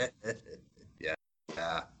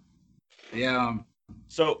 Yeah.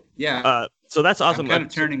 So so that's awesome. I'm kind of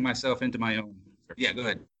turning myself into my own. Yeah, go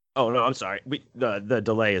ahead. Oh no, I'm sorry. The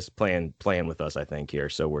delay is playing with us, I think, here.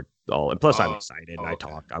 So we're all, and plus I'm excited and okay.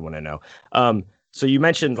 I want to know. So you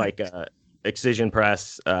mentioned Excision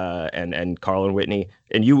Press and Carl and Whitney,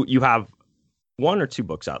 and you have one or two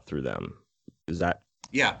books out through them. Is that?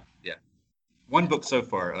 Yeah. One book so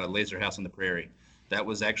far, Laser House on the Prairie. That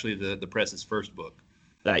was actually the press's first book.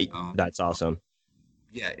 That's awesome.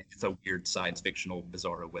 Yeah, it's a weird science fictional,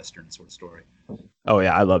 bizarro Western sort of story. Oh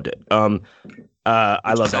yeah, I loved it. I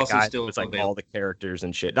love that guy. It's like all the characters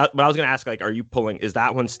and shit. But I was gonna ask, are you pulling? Is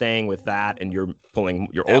that one staying with that, and you're pulling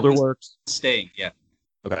your older works? Staying, yeah.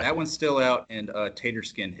 Okay. That one's still out, and Tater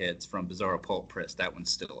Skin Heads from Bizarro Pulp Press. That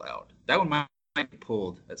one's still out. That one might be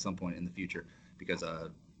pulled at some point in the future because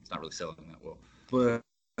it's not really selling that well.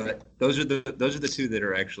 But those are the two that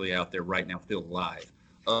are actually out there right now, still live.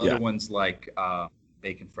 Other ones like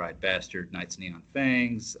Bacon Fried Bastard, Knights Neon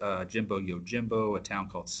Fangs, Jimbo Yo Jimbo, A Town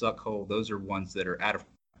Called Suckhole. Those are ones that are out of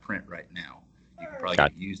print right now. You can probably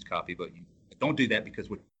get a used copy, but you don't do that because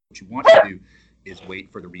what you want to do is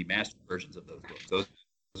wait for the remastered versions of those books. Those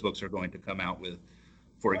books are going to come out with,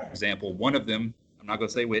 for example, one of them, I'm not going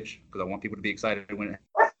to say which because I want people to be excited when it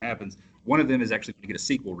happens. One of them is actually going to get a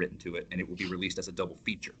sequel written to it, and it will be released as a double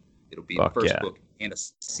feature. It'll be the first book and a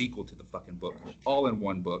sequel to the fucking book, all in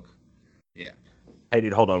one book. Yeah. Hey,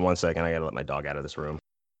 dude, hold on one second. I gotta let my dog out of this room.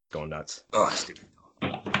 It's going nuts. Oh, stupid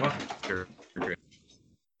dog. Sure. Hey,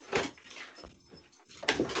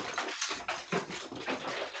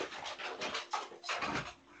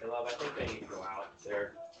 love, I think they need to go out.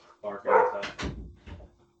 They're barking and stuff.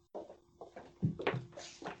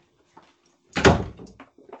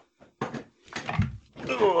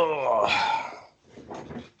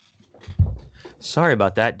 Sorry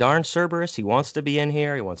about that. Darn Cerberus, he wants to be in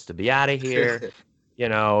here. He wants to be out of here.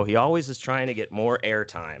 He always is trying to get more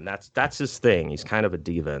airtime. That's his thing. He's kind of a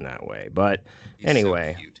diva in that way. But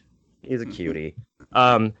anyway, so cute. He's a cutie.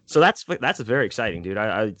 So that's very exciting,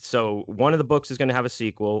 dude. So one of the books is going to have a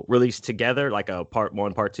sequel released together, like a part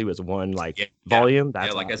 1, part 2 as one volume.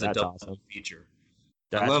 That's as a double awesome. feature.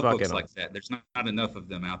 That's I love books awesome. like that. There's not enough of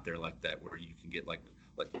them out there like that where you can get like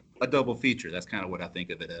a double feature. That's kind of what I think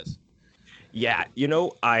of it as. Yeah,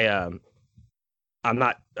 I'm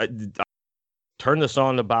not turn this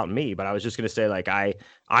on about me, but I was just gonna say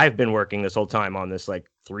I've been working this whole time on this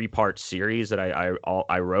 3-part series that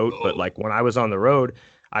I wrote, but when I was on the road,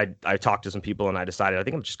 I talked to some people and I decided I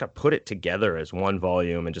think I'm just gonna put it together as one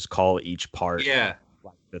volume and just call each part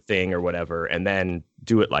the thing or whatever, and then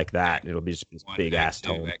do it like that. It'll be just this big ass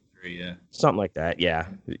tome, something like that. Yeah.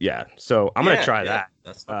 So I'm gonna try that.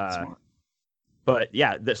 That's smart. But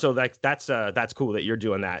yeah, so that's cool that you're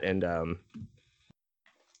doing that. And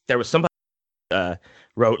there was somebody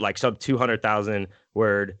wrote some 200,000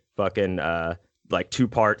 word fucking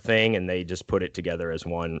 2-part thing, and they just put it together as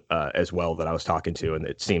one as well that I was talking to, and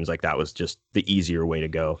it seems like that was just the easier way to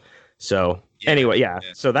go. So Yeah, anyway, yeah.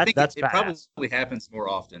 yeah. So I think that's it badass. probably happens more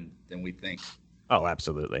often than we think. Oh,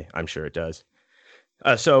 absolutely. I'm sure it does.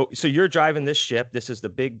 So you're driving this ship. This is the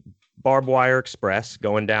big barbed wire express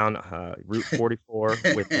going down Route 44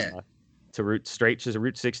 with to route straight to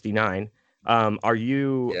Route 69. Are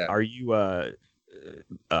you Yeah.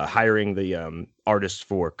 hiring the artists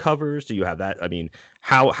for covers? Do you have that? I mean,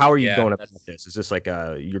 how are you Yeah, going about that's this? Is this like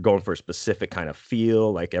you're going for a specific kind of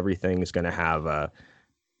feel? Like everything is going to have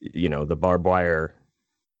the barbed wire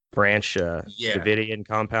branch yeah. Davidian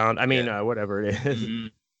compound. I mean, Yeah. whatever it is.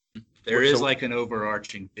 Mhm. There is So like an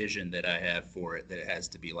overarching vision that I have for it that it has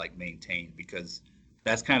to be like maintained, because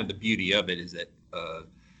that's kind of the beauty of it, is that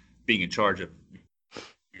being in charge of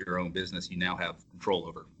your own business, you now have control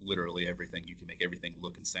over literally everything. You can make everything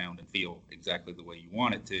look and sound and feel exactly the way you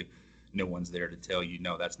want it to. No one's there to tell you,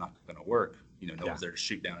 no, that's not going to work. No one's there to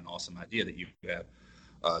shoot down an awesome idea that you have.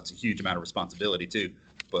 It's a huge amount of responsibility too,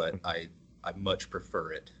 but I much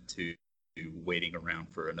prefer it to waiting around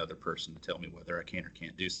for another person to tell me whether I can or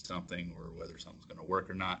can't do something, or whether something's going to work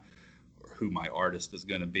or not, or who my artist is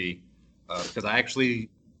going to be. Because I actually,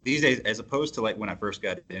 these days, as opposed to like when I first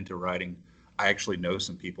got into writing, I actually know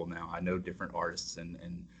some people now. I know different artists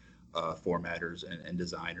and formatters and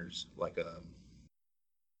designers. Like,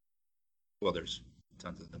 well, there's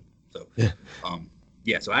tons of them. So,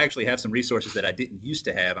 yeah. So I actually have some resources that I didn't used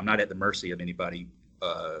to have. I'm not at the mercy of anybody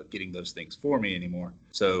getting those things for me anymore.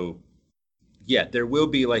 So, yeah, there will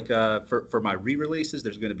be like for my re-releases,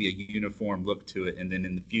 there's going to be a uniform look to it, and then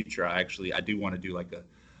in the future, I do want to do like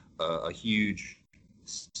a huge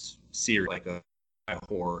series, like a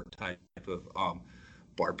horror type of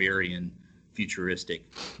barbarian,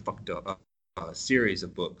 futuristic, fucked up series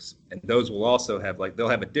of books, and those will also have they'll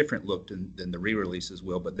have a different look than the re-releases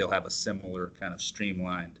will, but they'll have a similar kind of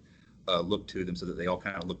streamlined look to them, so that they all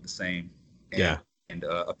kind of look the same. And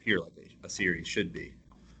appear like a series should be.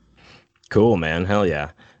 Cool, man. Hell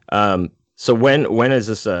yeah. So when is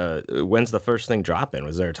this when's the first thing dropping?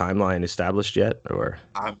 Was there a timeline established yet, or?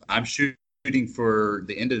 I'm shooting for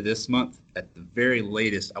the end of this month. At the very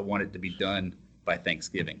latest, I want it to be done by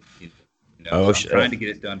Thanksgiving. So I'm trying to get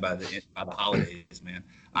it done by the holidays, man.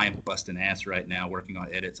 I am busting ass right now working on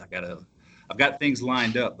edits. I've got things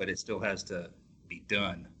lined up, but it still has to be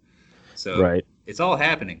done. So It's all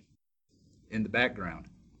happening in the background,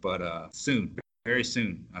 but soon. Very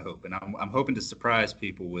soon, I hope, and I'm hoping to surprise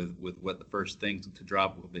people with what the first things to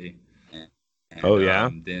drop will be.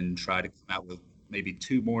 And, then try to come out with maybe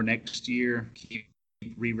 2 more next year. Keep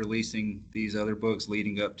re-releasing these other books,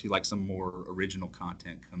 leading up to like some more original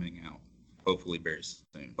content coming out. Hopefully very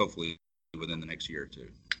soon. Hopefully within the next year or 2.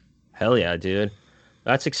 Hell yeah, dude!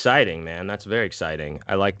 That's exciting, man. That's very exciting.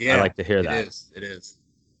 I like to hear that. It is.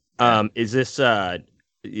 Is this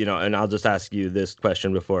and I'll just ask you this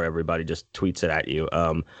question before everybody just tweets it at you.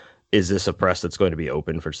 Is this a press that's going to be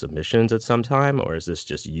open for submissions at some time, or is this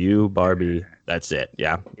just you, Barbie? That's it.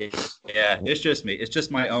 Yeah. It's just me. It's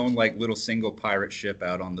just my own like little single pirate ship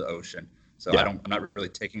out on the ocean. So I'm not really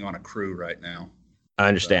taking on a crew right now. I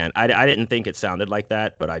understand. So. I didn't think it sounded like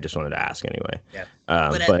that, but I just wanted to ask anyway. Yeah.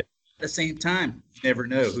 But at the same time, you never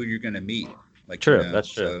know who you're going to meet. Like, true.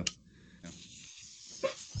 That's true.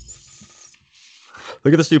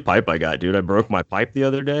 Look at this new pipe I got, dude. I broke my pipe the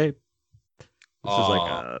other day. This is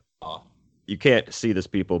like you can't see this,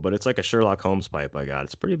 people, but it's like a Sherlock Holmes pipe I got.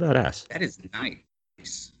 It's pretty badass. That is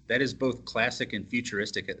nice. That is both classic and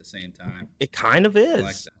futuristic at the same time. It kind of is.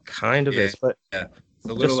 Like kind of is. But it's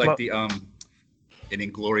a little like the in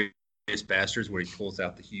Inglourious Basterds, where he pulls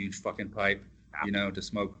out the huge fucking pipe, to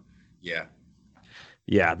smoke. Yeah.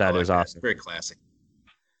 Yeah, that is awesome. Very classic.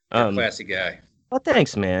 Classy guy. Well,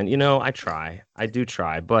 thanks, man. I do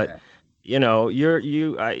try, but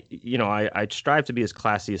I strive to be as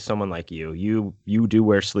classy as someone like you. You do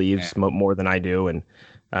wear sleeves more than I do, and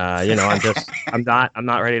I'm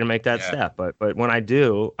not ready to make that step. But when I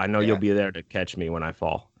do, I know you'll be there to catch me when I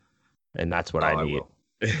fall, and that's what I need.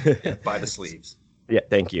 By the sleeves. Yeah,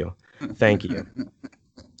 thank you.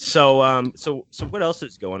 So what else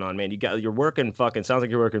is going on, man? You're working sounds like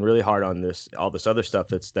you're working really hard on all this other stuff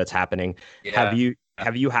that's happening. Yeah.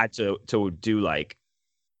 Have you had to do like,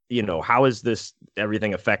 how is this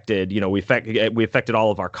everything affected? We affected all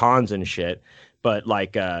of our cons and shit, but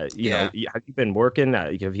like, have you been working?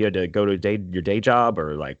 Have you had to go to your day job,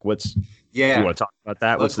 or like what's? Yeah. You want to talk about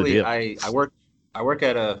that? Luckily, what's the deal? I work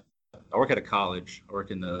at a college. I work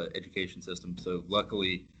in the education system. So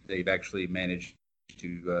luckily, they've actually managed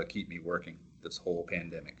to keep me working this whole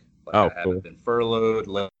pandemic. I haven't been furloughed,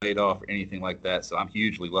 laid off, or anything like that. So I'm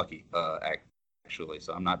hugely lucky, actually.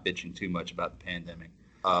 So I'm not bitching too much about the pandemic.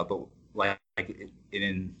 But like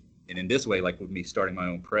in And in this way, like with me starting my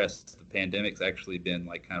own press, the pandemic's actually been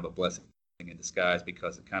like kind of a blessing in disguise,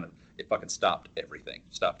 because it fucking stopped everything.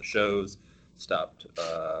 Stopped the shows, stopped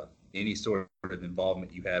any sort of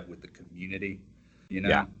involvement you have with the community, you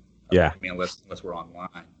know? Yeah. I mean, unless we're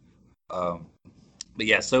online. But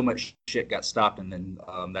yeah, so much shit got stopped, and then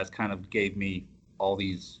that's kind of gave me all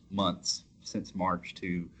these months since March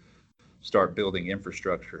to start building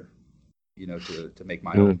infrastructure, you know, to make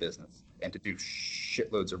my own business and to do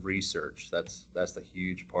shitloads of research. That's the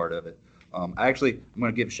huge part of it. I'm going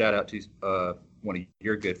to give a shout out to one of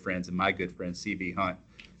your good friends and my good friend, CV Hunt.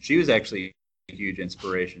 She was actually a huge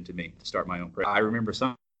inspiration to me to start my own press. I remember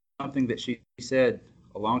something that she said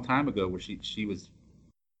a long time ago, where she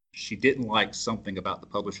didn't like something about the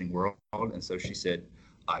publishing world, and so she said,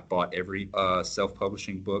 I bought every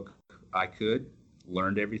self-publishing book I could,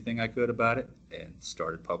 learned everything I could about it, and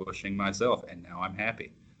started publishing myself, and now I'm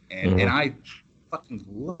happy. And I fucking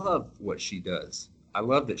love what she does. I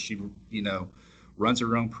love that she, you know, runs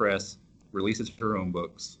her own press, releases her own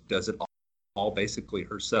books, does it all basically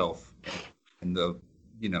herself, and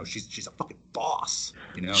she's a fucking boss,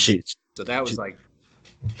 you know. So that was like.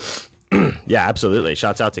 Yeah, absolutely.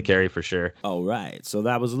 Shouts out to Carrie for sure. All right. So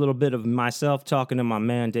that was a little bit of myself talking to my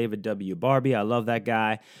man, David W. Barbie. I love that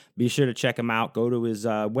guy. Be sure to check him out. Go to his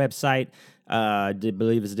website. I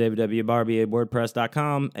believe it's David W. Barbie at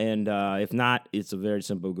WordPress.com. And if not, it's a very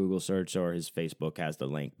simple Google search, or his Facebook has the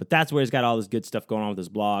link. But that's where he's got all this good stuff going on with his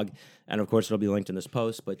blog. And of course, it'll be linked in this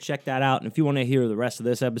post. But check that out. And if you want to hear the rest of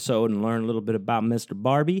this episode and learn a little bit about Mr.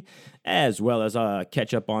 Barbie, as well as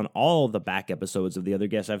catch up on all the back episodes of the other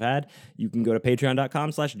guests I've had, you can go to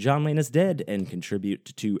patreon.com/JohnLaneIsDead and contribute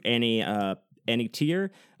to any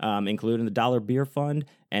tier, including the $1 beer fund.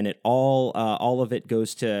 And it all of it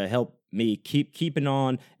goes to help me keep keeping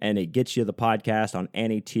on, and it gets you the podcast on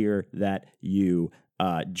any tier that you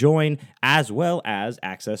join, as well as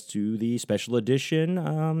access to the special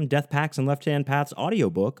edition Death Packs and Left Hand Paths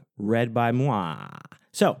audiobook read by moi.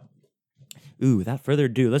 So, without further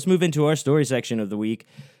ado, let's move into our story section of the week.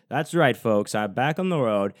 That's right, folks. I'm back on the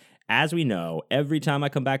road. As we know, every time I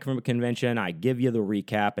come back from a convention, I give you the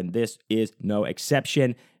recap, and this is no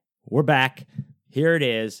exception. We're back. Here it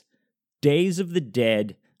is. Days of the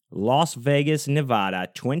Dead, Las Vegas, Nevada,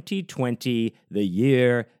 2020, the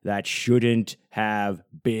year that shouldn't have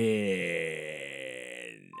been.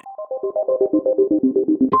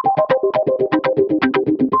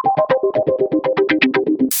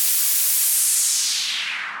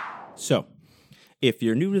 So, if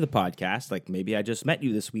you're new to the podcast, like maybe I just met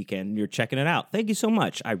you this weekend and you're checking it out, thank you so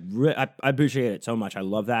much. I appreciate it so much. I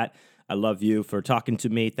love that. I love you for talking to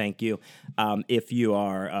me. Thank you. If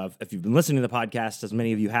you've been listening to the podcast, as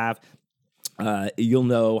many of you have, you'll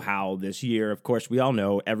know how this year, of course, we all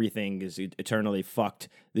know everything is eternally fucked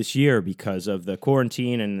this year because of the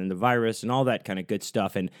quarantine and the virus and all that kind of good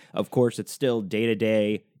stuff. And of course, it's still day to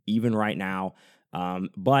day, even right now.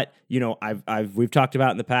 But you know, we've talked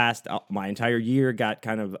about in the past, my entire year got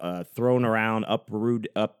kind of thrown around,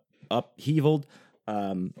 upheavaled,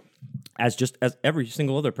 as every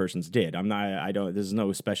single other person's did. There's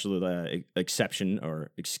no special exception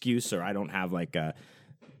or excuse, or I don't have like I'm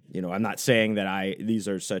not saying that these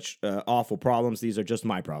are such awful problems. These are just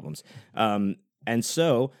my problems. And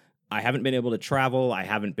so I haven't been able to travel. I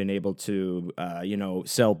haven't been able to,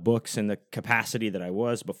 sell books in the capacity that I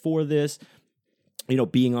was before this. You know,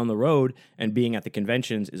 being on the road and being at the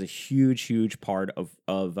conventions is a huge, huge part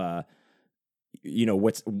of how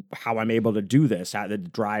I'm able to do this, how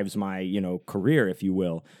that drives my, career, if you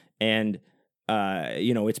will. And,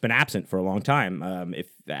 it's been absent for a long time.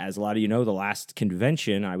 As a lot of you know, the last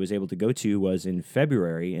convention I was able to go to was in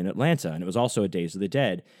February in Atlanta, and it was also a Days of the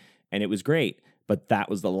Dead, and it was great, but that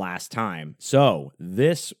was the last time. So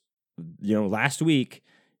this, last week,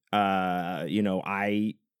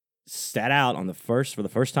 I set out for the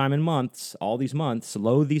first time in months, these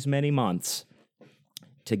many months,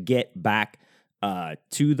 to get back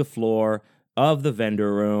to the floor of the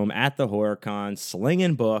vendor room at the HorrorCon,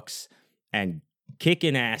 slinging books and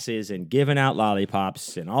kicking asses and giving out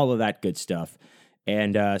lollipops and all of that good stuff.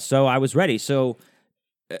 And so I was ready. So,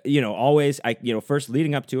 first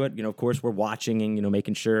leading up to it, of course, we're watching and,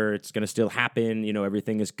 making sure it's going to still happen.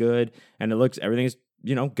 Everything is good and everything is,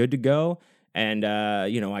 good to go. And,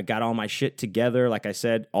 I got all my shit together. Like I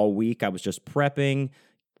said, all week I was just prepping,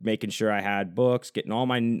 making sure I had books, getting all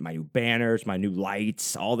my new banners, my new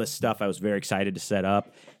lights, all this stuff I was very excited to set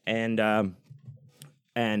up. And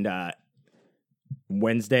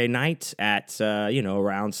Wednesday night at,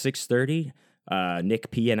 around 6:30,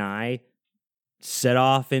 Nick P and I set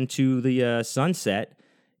off into the sunset,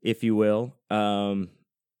 if you will,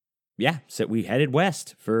 yeah, so we headed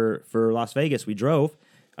west for Las Vegas. We drove.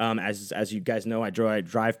 As you guys know, I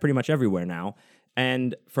drive pretty much everywhere now.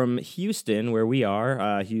 And from Houston, where we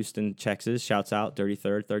are, Houston, Texas, shouts out, Dirty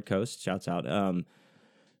Third Coast, shouts out.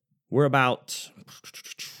 We're about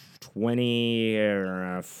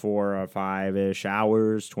 24 or 5-ish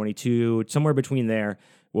hours, 22, somewhere between there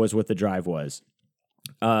was what the drive was.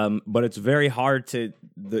 But it's very hard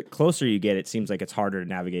the closer you get, it seems like it's harder to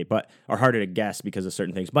navigate, or harder to guess because of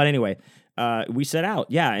certain things. But anyway, we set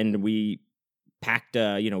out, and we packed,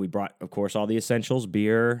 we brought, of course, all the essentials,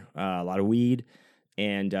 beer, a lot of weed,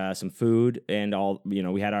 and some food, and all,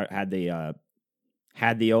 we had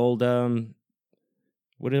the old,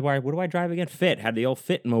 what do I drive again? Fit, had the old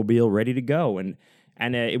Fit mobile ready to go, and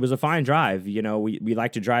it was a fine drive. We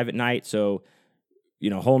like to drive at night, so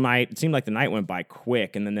whole night, it seemed like the night went by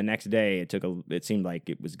quick, and then the next day it seemed like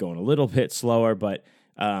it was going a little bit slower, but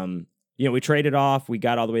we traded off, we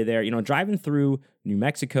got all the way there. Driving through New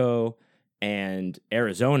Mexico and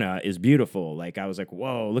Arizona is beautiful. Like, I was like,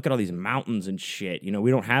 whoa, look at all these mountains and shit. We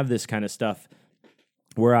don't have this kind of stuff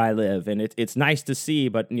where I live, and it's nice to see,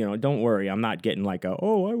 but don't worry, I'm not getting like I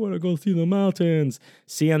want to go see the mountains.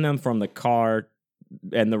 Seeing them from the car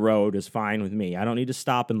and the road is fine with me. I don't need to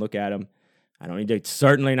stop and look at them. I don't need to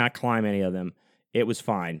certainly not climb any of them. It was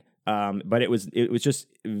fine. But it was just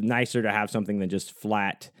nicer to have something than just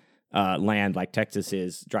flat land like Texas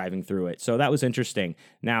is driving through it. So that was interesting.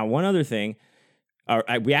 Now, one other thing,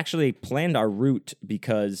 we actually planned our route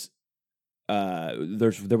because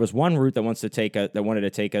there was one route that wanted to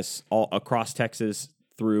take us all across Texas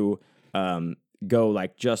through, go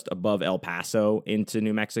like just above El Paso into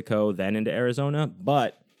New Mexico, then into Arizona.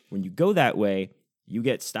 But when you go that way, you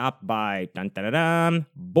get stopped by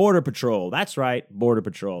Border Patrol. That's right, Border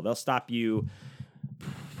Patrol. They'll stop you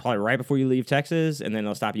probably right before you leave Texas, and then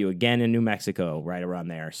they'll stop you again in New Mexico, right around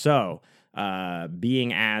there. So,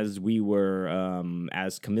 being as we were,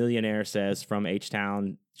 as Chameleonaire says from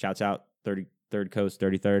H-Town, shouts out 33rd Coast,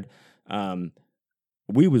 33rd,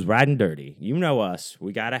 we was riding dirty. You know us.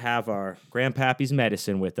 We got to have our grandpappy's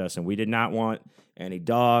medicine with us, and we did not want any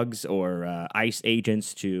dogs or ICE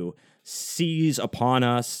agents to seize upon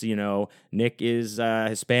us. Nick is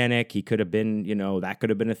Hispanic. He could have been, that could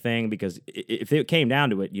have been a thing, because if it came down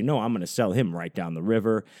to it, I'm going to sell him right down the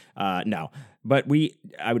river. No, but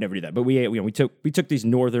I would never do that. But we took these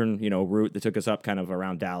northern, route that took us up kind of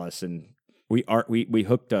around Dallas, and we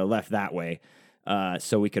hooked left that way,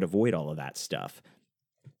 so we could avoid all of that stuff.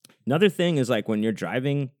 Another thing is, like, when you're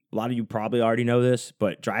driving, a lot of you probably already know this,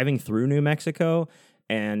 but driving through New Mexico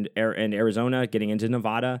and Arizona, getting into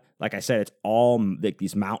Nevada, like I said, it's all like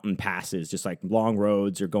these mountain passes, just like long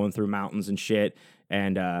roads. You're going through mountains and shit,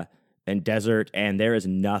 and desert, and there is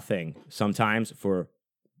nothing sometimes for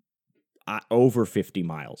over 50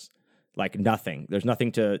 miles. Like, nothing. There's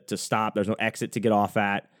nothing to stop. There's no exit to get off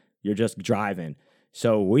at. You're just driving.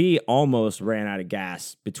 So we almost ran out of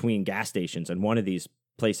gas between gas stations in one of these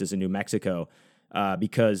places in New Mexico,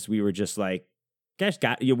 because we were just like,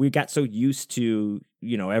 we got so used to,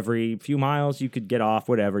 every few miles you could get off,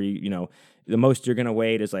 whatever, the most you're going to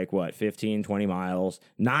wait is like, 15, 20 miles,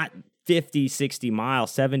 not 50, 60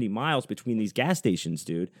 miles, 70 miles between these gas stations,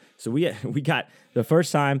 dude. So we got the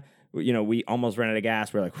first time, we almost ran out of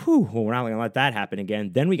gas. We're like, whew, well, we're not going to let that happen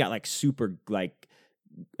again. Then we got like super like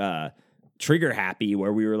trigger happy,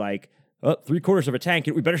 where we were like, oh, 3/4 of a tank,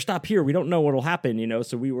 we better stop here. We don't know what'll happen,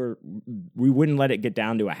 So we wouldn't let it get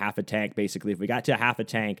down to a half a tank. Basically, if we got to a half a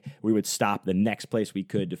tank, we would stop the next place we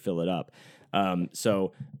could to fill it up.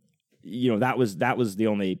 So that was the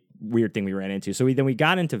only weird thing we ran into. So we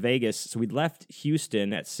got into Vegas. So we left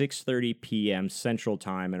Houston at 6:30 p.m. Central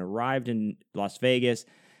Time and arrived in Las Vegas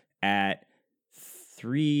at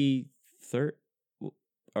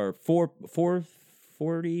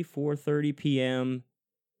 4:30 p.m.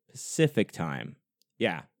 Pacific Time.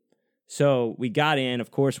 Yeah. So we got in.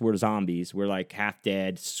 Of course, we're zombies. We're like half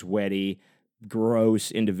dead, sweaty,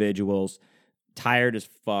 gross individuals, tired as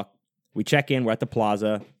fuck. We check in. We're at the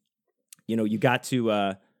plaza. You got to,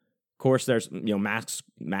 of course, there's,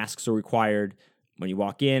 masks are required when you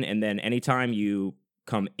walk in. And then anytime you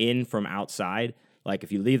come in from outside, like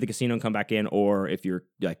if you leave the casino and come back in, or if you're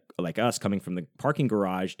like us coming from the parking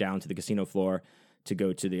garage down to the casino floor to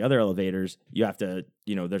go to the other elevators, you have to,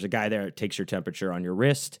 there's a guy there that takes your temperature on your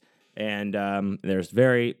wrist. And there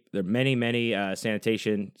are many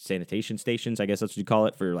sanitation stations, I guess that's what you call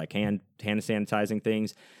it, for like hand sanitizing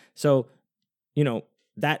things. So,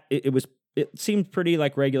 that it seemed pretty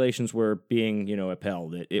like regulations were being,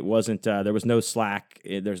 upheld. It wasn't, there was no slack.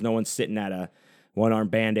 There's no one sitting at a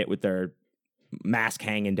one-armed bandit with their mask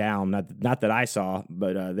hanging down. Not that I saw,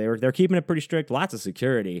 but they're keeping it pretty strict. Lots of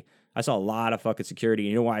security. I saw a lot of fucking security.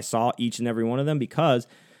 You know why I saw each and every one of them? Because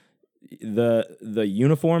the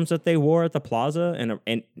uniforms that they wore at the plaza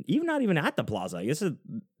and even not even at the plaza. I guess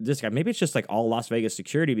this guy, maybe it's just like all Las Vegas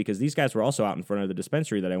security, because these guys were also out in front of the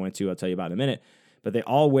dispensary that I went to. I'll tell you about in a minute. But they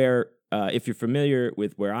all wear, if you're familiar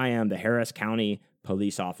with where I am, the Harris County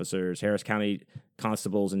police officers, Harris County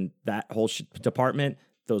constables, and that whole department,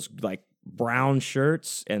 those like brown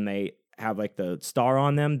shirts, and they have like the star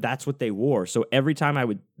on them. That's what they wore. So every time I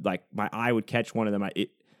would like my eye would catch one of them,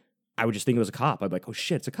 I would just think it was a cop. I'd be like, oh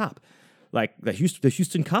shit, it's a cop. Like the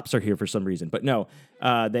Houston cops are here for some reason. But no,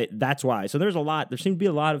 that's why. So there seemed to be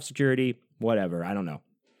a lot of security, whatever. I don't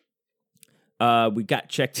know. We got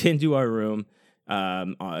checked into our room.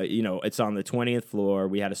 It's on the 20th floor.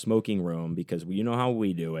 We had a smoking room because you know how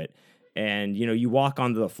we do it. And, you walk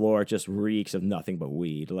onto the floor, it just reeks of nothing but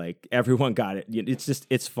weed. Like, everyone got it.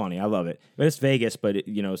 It's funny. I love it. But it's Vegas, but,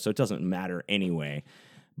 so it doesn't matter anyway.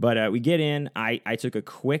 But we get in. I took a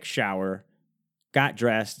quick shower, got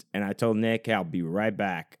dressed, and I told Nick, hey, I'll be right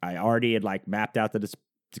back. I already had, like, mapped out the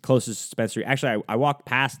closest dispensary. Actually, I walked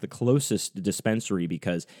past the closest dispensary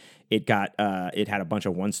because it had a bunch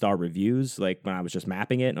of 1-star reviews, like, when I was just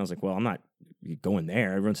mapping it. And I was like, well, I'm not going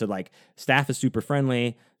there. Everyone said, like, staff is super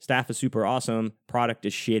friendly, staff is super awesome, product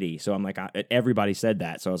is shitty. So I'm like, everybody said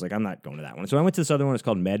that. So I was like, I'm not going to that one. So I went to this other one. It's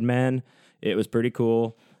called MedMen. It was pretty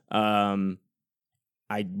cool. I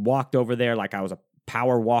walked over there like I was a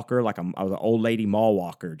power walker, like I was an old lady mall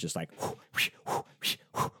walker, just like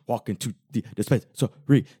walking to the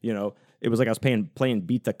dispensary. It was like I was playing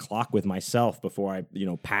beat the clock with myself before I,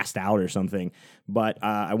 passed out or something. But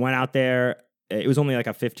I went out there. It was only like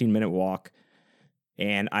a 15-minute walk.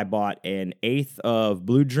 And I bought an eighth of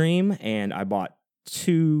Blue Dream, and I bought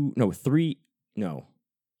two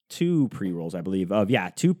pre-rolls, I believe.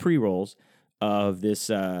 Two pre-rolls of this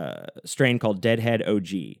strain called Deadhead OG.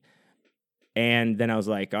 And then I was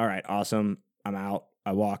like, all right, awesome. I'm out.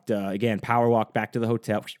 I walked, again, power walk back to the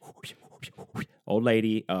hotel. Old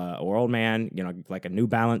lady or old man, like a New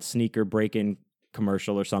Balance sneaker break-in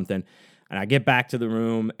commercial or something. And I get back to the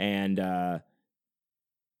room, and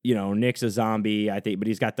Nick's a zombie, I think, but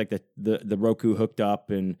he's got like the Roku hooked up,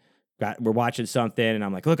 and we're watching something, and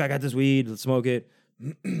I'm like, look, I got this weed, let's smoke it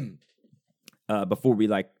before we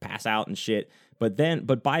like pass out and shit.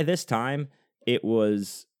 But by this time, it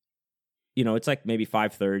was, it's like maybe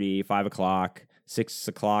 5:30, 5 o'clock, 6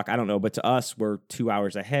 o'clock, I don't know. But to us, we're 2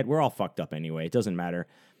 hours ahead. We're all fucked up anyway. It doesn't matter.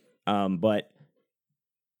 But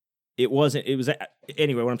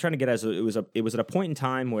anyway, what I'm trying to get at is it was at a point in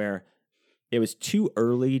time where it was too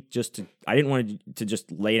early I didn't want to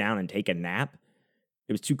just lay down and take a nap.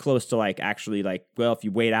 It was too close to like actually like, well, if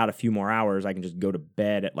you wait out a few more hours, I can just go to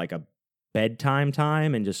bed at like a bedtime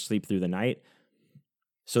time and just sleep through the night.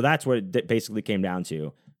 So that's what it basically came down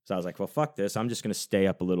to. So I was like, well, fuck this. I'm just going to stay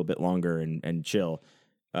up a little bit longer and chill.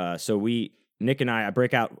 So Nick and I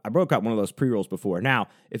broke out one of those pre-rolls before. Now,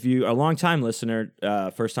 if you're a long-time listener,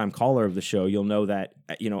 first-time caller of the show, you'll know that,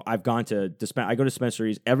 I've gone to I go to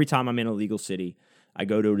dispensaries every time I'm in a legal city. I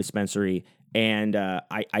go to a dispensary, and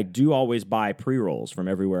I do always buy pre-rolls from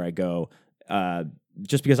everywhere I go,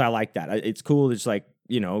 just because I like that. It's cool. It's like,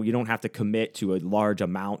 you don't have to commit to a large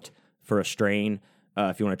amount for a strain.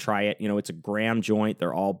 If you want to try it, it's a gram joint.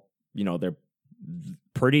 They're all, they're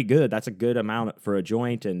pretty good. That's a good amount for a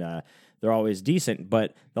joint, and they're always decent.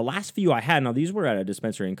 But the last few I had, now these were at a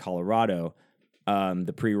dispensary in Colorado,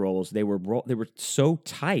 the pre-rolls, they were so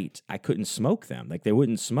tight, I couldn't smoke them. Like, they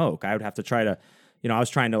wouldn't smoke. I would have to try to, I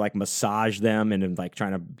was trying to like massage them and like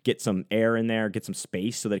trying to get some air in there, get some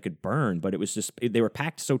space so they could burn. But it was just, they were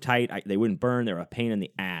packed so tight, they wouldn't burn. They were a pain in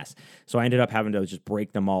the ass. So I ended up having to just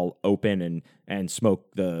break them all open and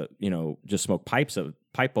smoke just smoke pipe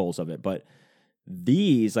bowls of it. But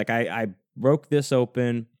these, like I broke this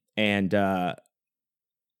open, and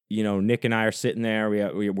Nick and I are sitting there.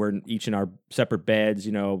 We're each in our separate beds,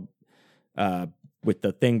 with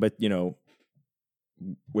the thing, but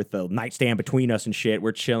with the nightstand between us and shit.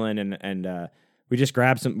 We're chilling, and we just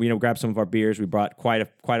grabbed some of our beers. We brought quite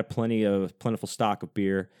a plentiful stock of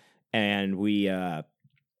beer, and we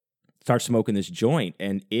start smoking this joint,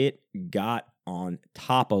 and it got on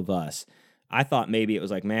top of us. I thought maybe it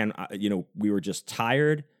was like, man, we were just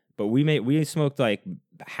tired, but we smoked like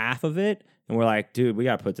half of it, and we're like, dude, we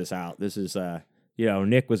gotta put this out. This is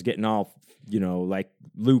Nick was getting all like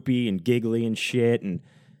loopy and giggly and shit, and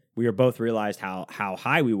we were both realized how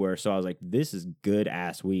high we were. So I was like, this is good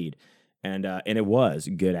ass weed, and it was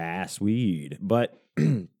good ass weed. But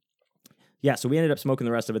Yeah, so we ended up smoking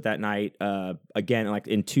the rest of it that night. Again, like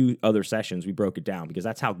in 2 other sessions, we broke it down because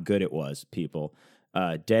that's how good it was, people.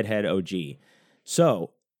 Deadhead OG.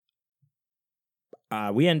 So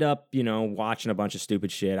we end up, watching a bunch of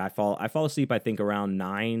stupid shit. I fall asleep, I think, around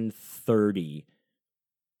 9:30,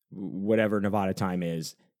 whatever Nevada time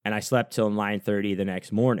is, and I slept till 9:30 the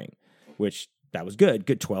next morning, which that was good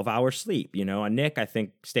 12-hour sleep. And Nick, I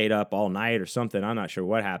think, stayed up all night or something. I'm not sure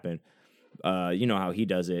what happened. You know how he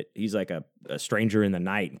does it. He's like a stranger in the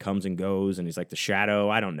night and comes and goes, and he's like the shadow.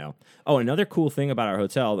 I don't know. Oh, another cool thing about our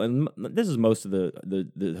hotel, and this is most of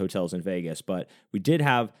the hotels in Vegas, but we did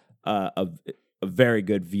have a very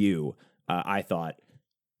good view, I thought,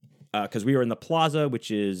 because we were in the Plaza, which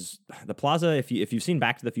is the Plaza. If you've seen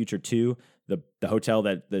Back to the Future 2, the hotel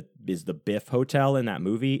that is the Biff Hotel in that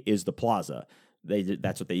movie is the Plaza.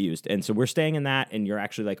 That's what they used, and so we're staying in that, and you're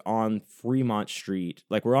actually like on Fremont Street.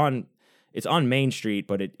 Like it's on Main Street,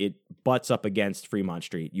 but it butts up against Fremont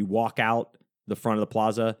Street. You walk out the front of the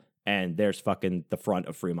Plaza, and there's fucking the front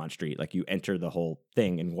of Fremont Street. Like you enter the whole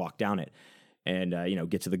thing and walk down it, and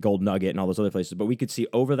get to the Gold Nugget and all those other places. But we could see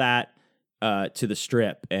over that to the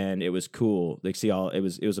Strip, and it was cool. Like it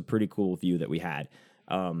was a pretty cool view that we had.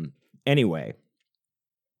 Anyway,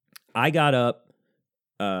 I got up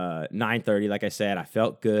 9:30. Like I said, I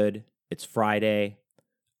felt good. It's Friday.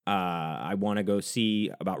 I want to go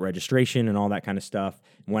see about registration and all that kind of stuff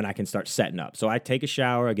when I can start setting up. So I take a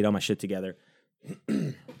shower, I get all my shit together,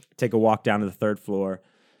 take a walk down to the 3rd floor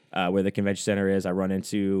where the convention center is. I run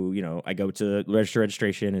into, I go to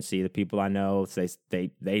registration and see the people I know.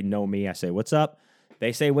 They know me. I say, "What's up?"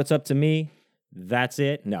 They say, "What's up?" to me. That's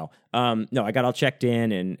it. No, I got all checked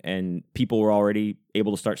in, and people were already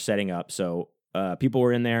able to start setting up. So people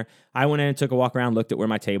were in there. I went in and took a walk around, looked at where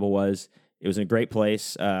my table was. It was in a great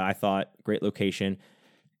place. I thought great location,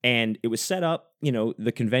 and it was set up.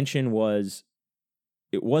 The convention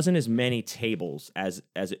it wasn't as many tables as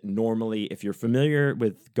it normally. If you're familiar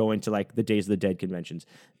with going to like the Days of the Dead conventions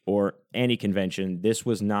or any convention, this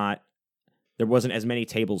was not. There wasn't as many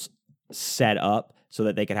tables set up so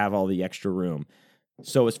that they could have all the extra room.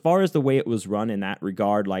 So as far as the way it was run in that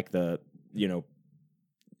regard, like the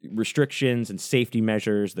restrictions and safety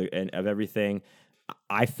measures of everything,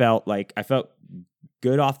 I felt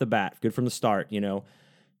good off the bat, good from the start.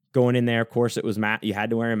 Going in there, of course, it was you had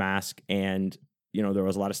to wear a mask, and there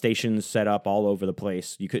was a lot of stations set up all over the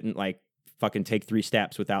place. You couldn't fucking take 3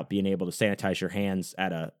 steps without being able to sanitize your hands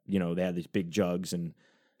at they had these big jugs and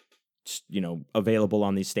available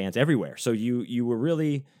on these stands everywhere. So you were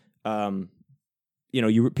really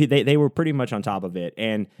they were pretty much on top of it,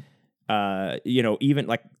 and even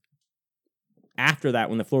like after that,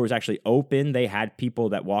 when the floor was actually open, they had people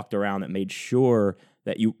that walked around that made sure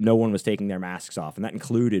that no one was taking their masks off, and that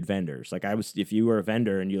included vendors. Like if you were a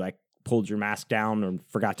vendor and you pulled your mask down or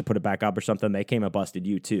forgot to put it back up or something, they came and busted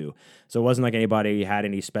you too. So it wasn't like anybody had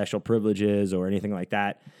any special privileges or anything like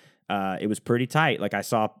that. It was pretty tight. Like I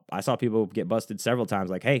saw people get busted several times.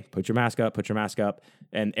 Like, "Hey, put your mask up,"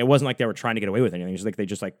 and it wasn't like they were trying to get away with anything. It's like they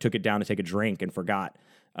just took it down to take a drink and forgot.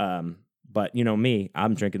 But me,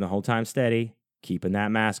 I'm drinking the whole time steady, keeping that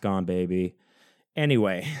mask on, baby.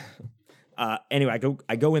 Anyway, I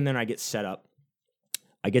go in there and I get set up.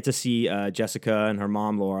 I get to see Jessica and her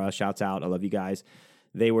mom, Laura. Shouts out. I love you guys.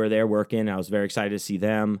 They were there working. I was very excited to see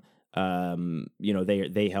them.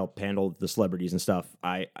 They help handle the celebrities and stuff.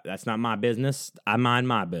 That's not my business. I mind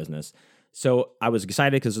my business. So I was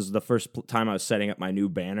excited because this was the first time I was setting up my new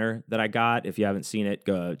banner that I got. If you haven't seen it,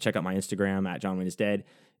 go check out my Instagram at John Wayne is Dead.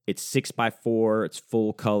 It's 6x4. It's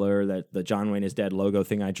full color. That the John Wayne is Dead logo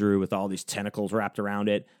thing I drew with all these tentacles wrapped around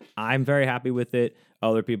it. I'm very happy with it.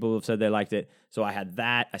 Other people have said they liked it. So I had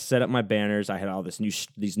that. I set up my banners. I had all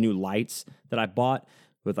these new lights that I bought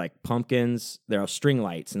with pumpkins. They're all string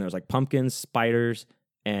lights, and there's pumpkins, spiders,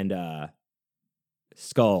 and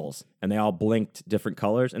skulls, and they all blinked different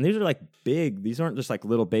colors. And these are big. These aren't just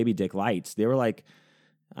little baby dick lights. They were I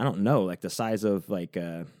don't know, the size of I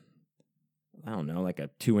don't know, a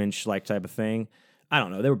 2-inch type of thing. I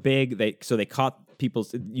don't know. They were big. They caught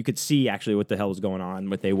people's. You could see actually what the hell was going on,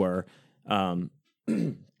 what they were. And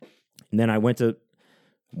then I went to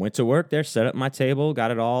work there, set up my table,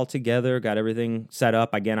 got it all together, got everything set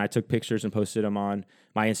up. Again, I took pictures and posted them on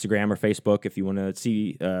my Instagram or Facebook if you want to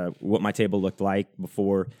see what my table looked like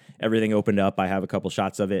before everything opened up. I have a couple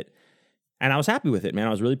shots of it, and I was happy with it, man.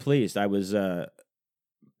 I was really pleased. I was, I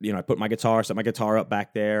put my guitar, set my guitar up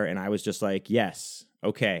back there, and I was just yes,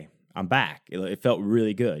 okay, I'm back. It felt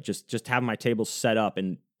really good. Just have my table set up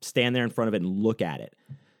and stand there in front of it and look at it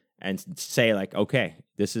and say okay,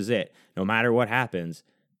 this is it. No matter what happens,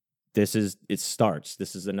 it starts.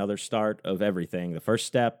 This is another start of everything. The first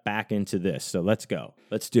step back into this. So let's go.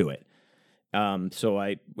 Let's do it.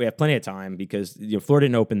 So we have plenty of time because Florida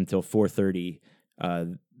didn't open until 4:30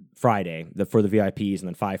 Friday for the VIPs and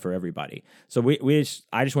then 5 for everybody. So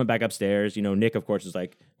I just went back upstairs. Nick of course was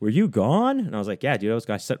like, "Were you gone?" And I was like, "Yeah, dude, I was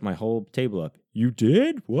gonna set my whole table up." "You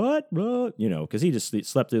did? What, bro?" Because he just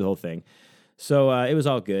slept through the whole thing. So it was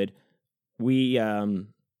all good. We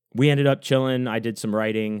ended up chilling. I did some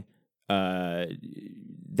writing.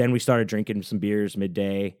 Then we started drinking some beers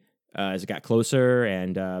midday as it got closer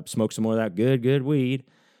and smoked some more of that good weed.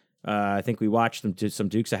 I think we watched some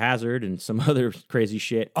Dukes of Hazzard and some other crazy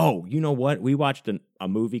shit. Oh, you know what? We watched a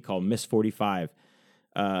movie called Miss 45.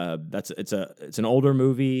 It's an older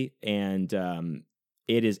movie and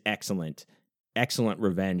it is excellent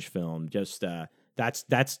revenge film. Just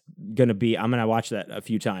that's gonna be. I'm gonna watch that a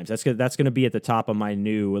few times. That's gonna be at the top of my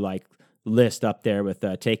new list up there with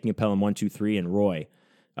Taking a Pelham 1, 2, 3 and Roy.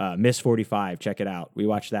 Miss 45, check it out. We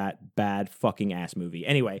watched that bad fucking ass movie.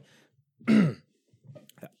 Anyway,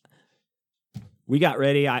 we got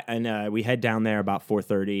ready and we head down there about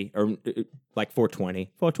 4:30 or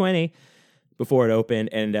 4:20 before it opened,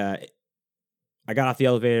 and I got off the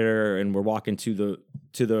elevator and we're walking to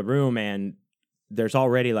the room, and there's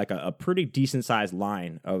already a pretty decent sized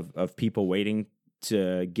line of people waiting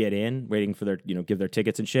to get in, waiting for their give their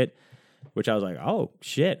tickets and shit. Which I was like, oh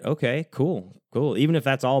shit, okay, cool. Even if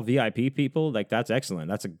that's all VIP people, that's excellent.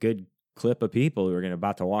 That's a good clip of people who are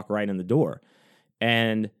about to walk right in the door.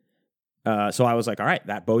 And so I was like, all right,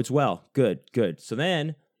 that bodes well. Good. So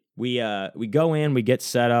then we go in, we get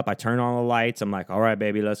set up. I turn on the lights. I'm like, all right,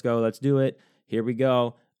 baby, let's go, let's do it. Here we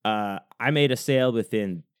go. I made a sale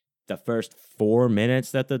within the first 4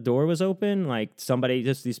 minutes that the door was open. Somebody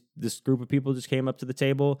this group of people just came up to the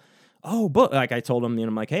table. Oh, book! I told them,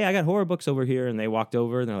 I'm like, hey, I got horror books over here, and they walked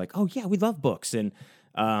over, and they're like, oh yeah, we love books, and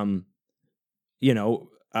I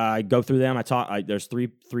go through them. There's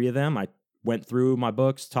three of them. I went through my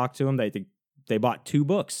books, talked to them. They bought 2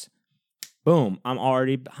 books. Boom! I'm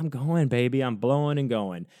going, baby. I'm blowing and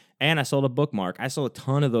going, and I sold a bookmark. I sold a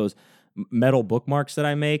ton of those metal bookmarks that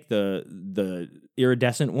I make, the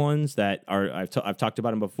iridescent ones that are I've talked about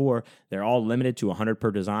them before. They're all limited to 100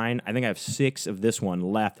 per design. I think I have 6 of this one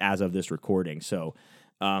left as of this recording. So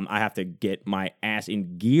I have to get my ass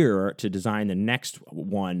in gear to design the next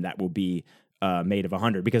one that will be made of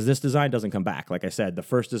 100 because this design doesn't come back. Like I said, the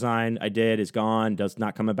first design I did is gone, does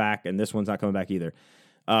not coming back, and this one's not coming back either.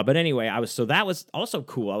 But anyway, that was also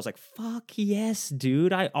cool. I was like, fuck yes,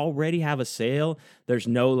 dude. I already have a sale. There's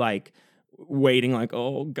no waiting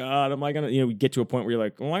oh God, am I going to, get to a point where you're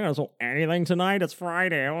like, oh, am I going to sell anything tonight? It's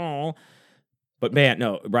Friday. Oh, but man,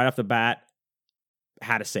 no, right off the bat,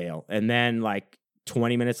 had a sale. And then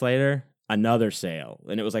 20 minutes later, another sale.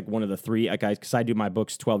 And it was one of the 3, because I do my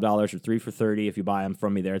books $12 or 3 for $30 if you buy them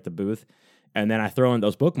from me there at the booth. And then I throw in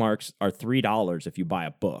those bookmarks are $3 if you buy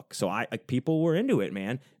a book. So people were into it,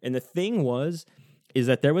 man. And the thing is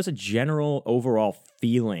that there was a general overall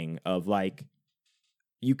feeling of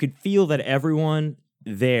you could feel that everyone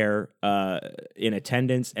there in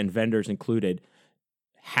attendance and vendors included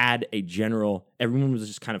had everyone was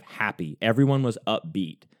just kind of happy. Everyone was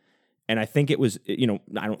upbeat. And I think it was,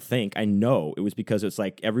 I know it was because it's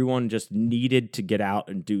everyone just needed to get out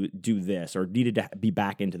and do this or needed to be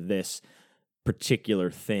back into this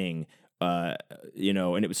particular thing, and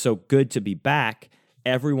it was so good to be back.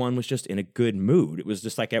 Everyone was just in a good mood. It was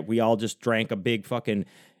just we all just drank a big fucking,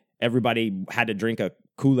 everybody had to drink a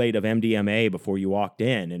Kool-Aid of MDMA before you walked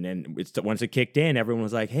in. And then once it kicked in, everyone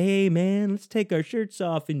was like, hey man, let's take our shirts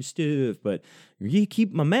off and stuff, but you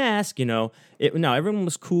keep my mask, No, everyone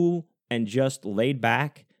was cool and just laid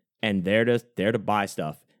back and there to buy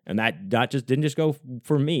stuff. And that didn't just go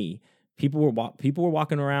for me. People were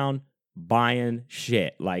walking around buying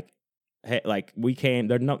shit. We came,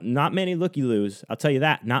 there are not many looky-loos, I'll tell you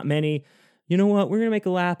that. Not many, you know what, we're going to make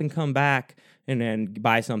a lap and come back and then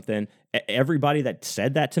buy something. Everybody that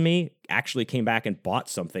said that to me actually came back and bought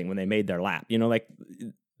something when they made their lap.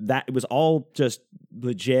 That, it was all just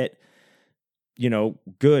legit,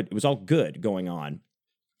 good. It was all good going on.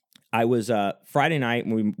 I was Friday night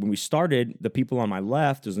when we started, the people on my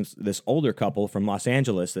left was this older couple from Los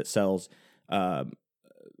Angeles that sells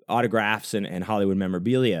autographs and Hollywood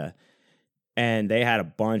memorabilia. And they had a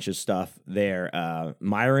bunch of stuff there.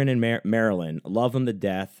 Myron and Marilyn, love them to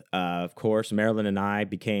death. Of course, Marilyn and I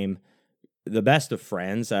became the best of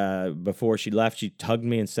friends. Before she left, she hugged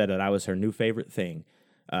me and said that I was her new favorite thing.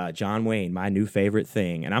 John Wayne, my new favorite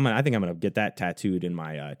thing. And I think I'm going to get that tattooed in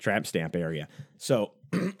my tramp stamp area. So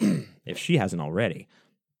if she hasn't already.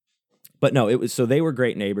 But no, it was so they were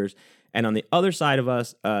great neighbors. And on the other side of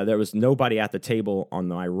us, there was nobody at the table on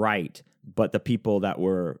my right, but the people that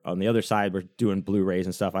were on the other side were doing Blu-rays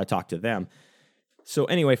and stuff. I talked to them. So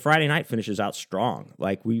anyway, Friday night finishes out strong.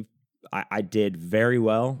 Like I did very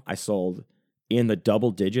well. I sold in the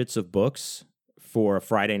double digits of books for a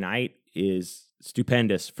Friday night is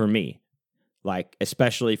stupendous for me. Like,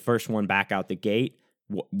 especially first one back out the gate,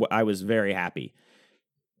 I was very happy.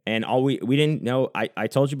 And we didn't know, I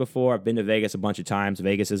told you before, I've been to Vegas a bunch of times.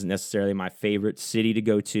 Vegas isn't necessarily my favorite city to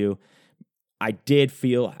go to. I did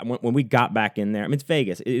feel, when we got back in there, I mean, it's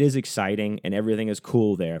Vegas. It is exciting, and everything is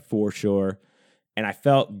cool there, for sure. And I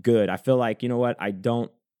felt good. I feel like, you know what, I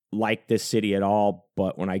don't like this city at all,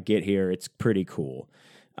 but when I get here, it's pretty cool.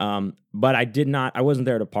 But I wasn't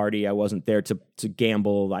there to party. I wasn't there to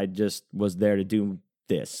gamble. I just was there to do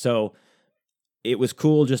this. So it was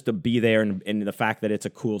cool just to be there, and the fact that it's a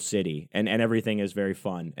cool city and everything is very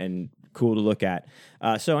fun and cool to look at.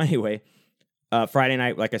 So anyway, Friday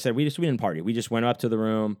night, like I said, we didn't party. We just went up to the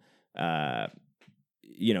room,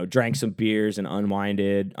 drank some beers and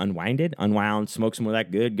unwound, smoked some of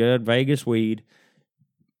that good Vegas weed,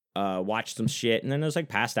 watched some shit, and then it was like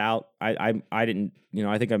passed out. I didn't,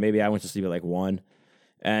 I think I went to sleep at like 1,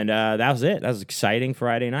 and that was it. That was exciting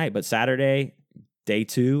Friday night. But Saturday, day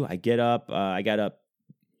 2, I get up. I got up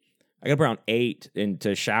around 8 and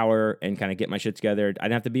to shower and kind of get my shit together. I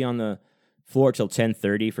didn't have to be on the floor till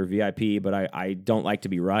 10:30 for VIP, but I don't like to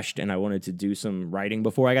be rushed, and I wanted to do some writing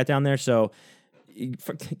before I got down there. So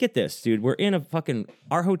get this, dude. We're in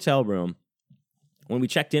our hotel room. When we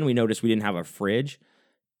checked in, we noticed we didn't have a fridge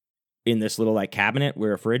in this little like cabinet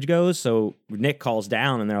where a fridge goes. So Nick calls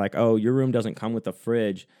down, and they're like, "Oh, your room doesn't come with a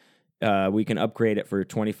fridge. We can upgrade it for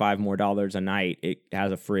 $25 more a night. It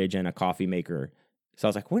has a fridge and a coffee maker." So I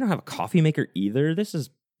was like, "We don't have a coffee maker either." That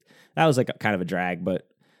was like kind of a drag, but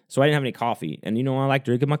so I didn't have any coffee, and I like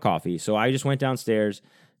drinking my coffee. So I just went downstairs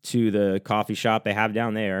to the coffee shop they have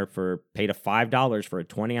down there paid a $5 for a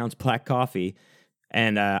 20-ounce black coffee.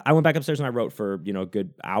 And I went back upstairs and I wrote for, a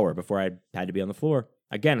good hour before I had to be on the floor.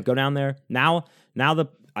 Again, go down there. Now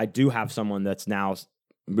I do have someone that's now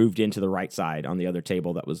moved into the right side on the other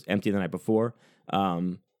table that was empty the night before.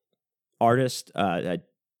 Artist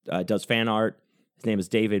does fan art. His name is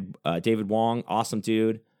David Wong. Awesome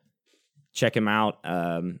dude. Check him out.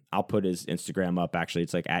 I'll put his Instagram up. Actually,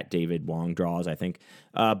 it's like at David Wong Draws, I think.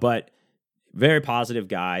 But very positive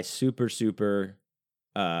guy. Super, super,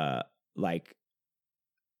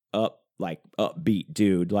 upbeat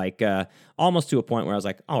dude. Like almost to a point where I was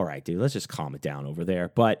like, all right, dude, let's just calm it down over there.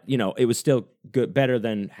 But it was still good, better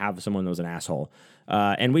than have someone that was an asshole.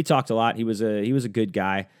 And we talked a lot. He was a good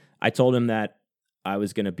guy. I told him that I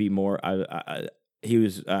was going to be more. I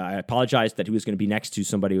apologized that he was going to be next to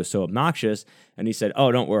somebody who was so obnoxious, and he said,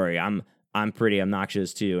 "Oh, don't worry, I'm pretty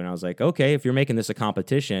obnoxious too." And I was like, "Okay, if you're making this a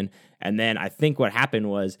competition." And then I think what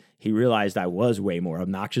happened was he realized I was way more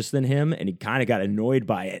obnoxious than him, and he kind of got annoyed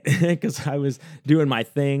by it because I was doing my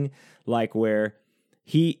thing, like where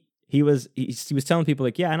he was telling people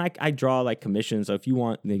like, "Yeah, and I draw like commissions. So if you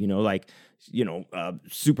want,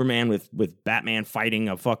 Superman with Batman fighting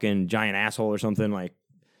a fucking giant asshole or something like."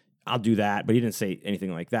 I'll do that, but he didn't say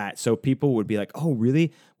anything like that. So people would be like, "Oh,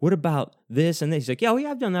 really? What about this?" And then he's like, "Yeah,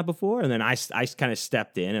 I've done that before." And then I kind of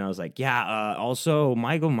stepped in and I was like, "Yeah, also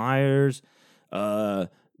Michael Myers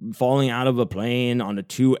falling out of a plane on the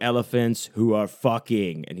 2 elephants who are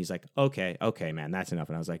fucking." And he's like, okay, man, that's enough.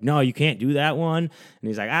 And I was like, "No, you can't do that one." And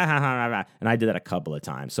he's like, ah. And I did that a couple of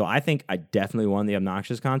times. So I think I definitely won the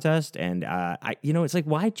obnoxious contest. And it's like,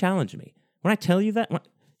 why challenge me? When I tell you that,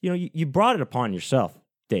 you brought it upon yourself,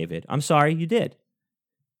 David. I'm sorry, you did.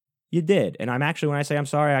 You did. And when I say I'm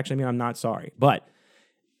sorry, I actually mean I'm not sorry. But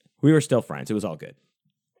we were still friends. It was all good.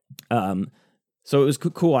 So it was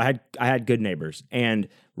cool. I had good neighbors. And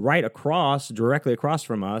directly across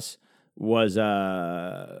from us was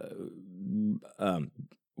Joe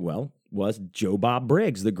Bob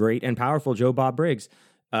Briggs, the great and powerful Joe Bob Briggs,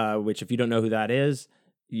 which if you don't know who that is,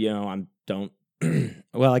 well,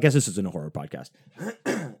 I guess this isn't a horror podcast.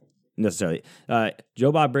 Necessarily.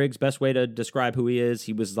 Joe Bob Briggs, best way to describe who he is,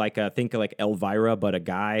 he was like Elvira, but a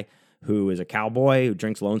guy who is a cowboy who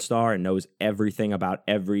drinks Lone Star and knows everything about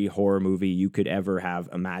every horror movie you could ever have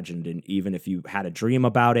imagined. And even if you had a dream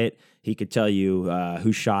about it, he could tell you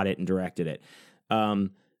who shot it and directed it. He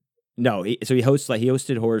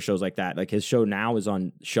hosted horror shows like that. Like his show now is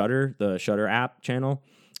on Shudder, the Shudder app channel.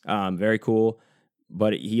 Very cool.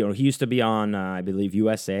 But he used to be on, I believe,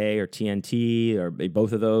 USA or TNT or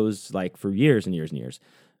both of those, like for years and years and years.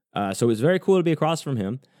 So it was very cool to be across from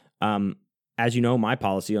him. as you know, my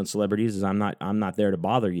policy on celebrities is I'm not there to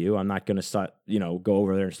bother you. I'm not going to start, go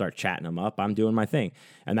over there and start chatting them up. I'm doing my thing.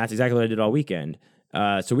 And that's exactly what I did all weekend.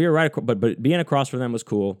 So we were right, but being across from them was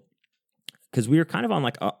cool because we were kind of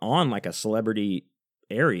on like a celebrity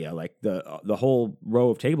area. Like the whole row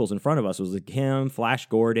of tables in front of us was like him, Flash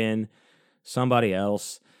Gordon, somebody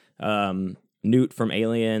else, Newt from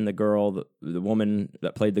Alien, the girl, the woman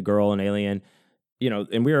that played the girl in Alien,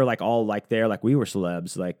 and we were like all like there, like we were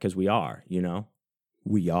celebs, like, cause we are,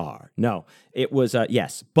 we are. No, it was,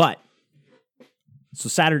 yes, but so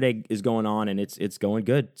Saturday is going on and it's going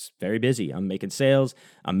good. It's very busy. I'm making sales.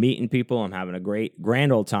 I'm meeting people. I'm having a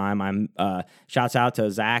grand old time. I'm, shouts out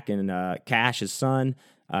to Zach and, Cash, his son.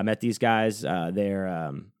 I met these guys.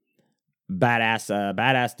 They're,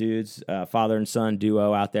 badass dudes, father and son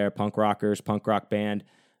duo out there, punk rockers, punk rock band,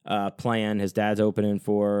 playing. His dad's opening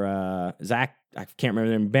for Zach. I can't remember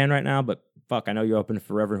the name of the band right now, but fuck, I know you're opening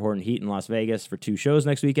for Reverend Horton Heat in Las Vegas for 2 shows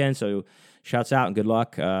next weekend. So shouts out and good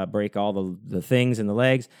luck. Break all the things in the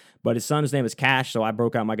legs. But his son's name is Cash, so I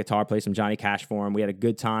broke out my guitar, played some Johnny Cash for him. We had a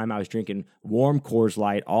good time. I was drinking warm Coors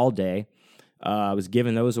Light all day. I was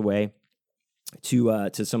giving those away to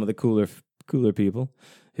some of the cooler people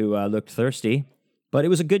who looked thirsty. But it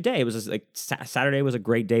was a good day. It was like Saturday was a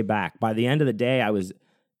great day back. By the end of the day, I was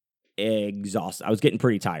exhausted. I was getting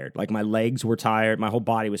pretty tired. Like my legs were tired. My whole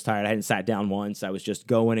body was tired. I hadn't sat down once. I was just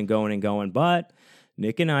going and going and going. But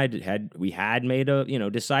Nick and I had made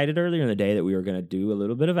decided earlier in the day that we were going to do a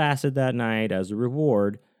little bit of acid that night as a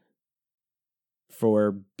reward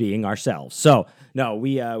for being ourselves. So no,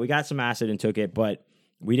 we got some acid and took it, but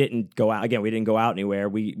we didn't go out again. We didn't go out anywhere.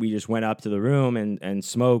 We just went up to the room and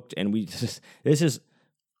smoked. And we just, this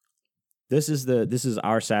is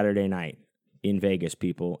our Saturday night in Vegas,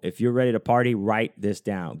 people. If you're ready to party, write this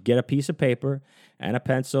down. Get a piece of paper and a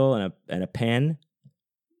pencil and a pen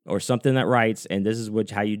or something that writes. And this is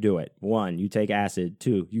how you do it. 1, you take acid.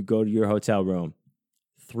 2, you go to your hotel room.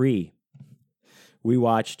 3, we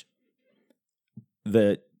watched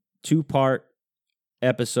the 2-part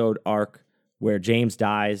episode arc where James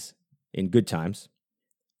dies in Good Times.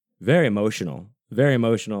 Very emotional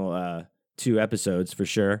 2 episodes for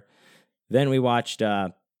sure. Then we watched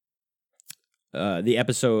an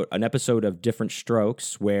episode of Different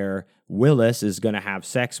Strokes where Willis is going to have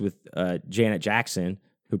sex with Janet Jackson,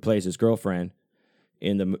 who plays his girlfriend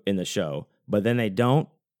in the show, but then they don't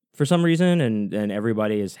for some reason, and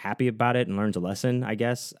everybody is happy about it and learns a lesson, I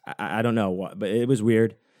guess. I don't know what, but it was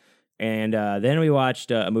weird. And then we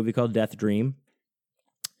watched a movie called Death Dream.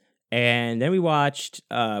 And then we watched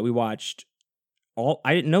all,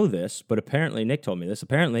 I didn't know this, but apparently Nick told me this.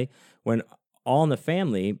 Apparently when All in the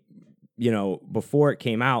Family, before it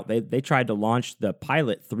came out, they tried to launch the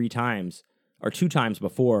pilot 3 times or 2 times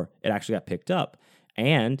before it actually got picked up.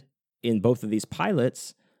 And in both of these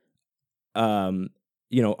pilots,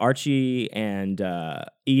 Archie and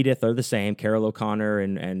Edith are the same, Carol O'Connor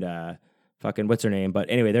and fucking what's her name? But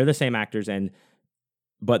anyway, they're the same actors,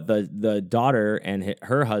 but the daughter and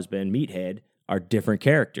her husband, Meathead, are different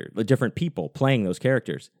characters, different people playing those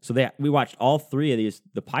characters. So we watched all 3 of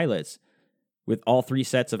the pilots with all 3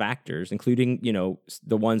 sets of actors, including,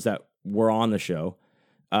 the ones that were on the show.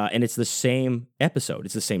 And it's the same episode.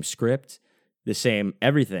 It's the same script, the same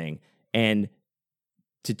everything. And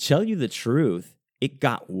to tell you the truth, it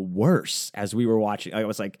got worse as we were watching. I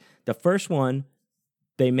was like, the first one,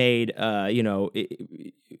 they made,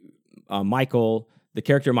 Michael, the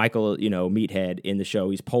character Michael, Meathead in the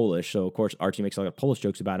show, he's Polish. So, of course, Archie makes a lot of Polish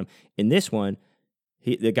jokes about him. In this one,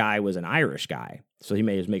 the guy was an Irish guy. So he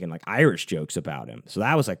was making like Irish jokes about him. So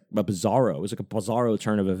that was like a bizarro. It was like a bizarro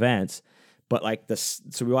turn of events. But like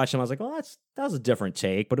so we watched him. I was like, well, that was a different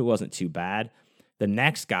take, but it wasn't too bad. The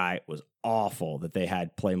next guy was awful that they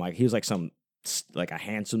had play Mike. He was like a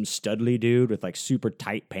handsome studly dude with like super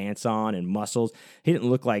tight pants on and muscles. He didn't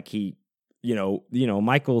look like he,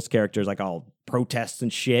 Michael's character is like all protests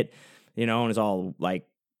and shit, and is all like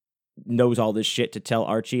knows all this shit to tell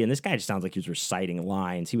Archie. And this guy just sounds like he was reciting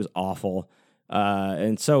lines. He was awful.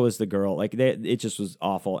 And so is the girl. Like it just was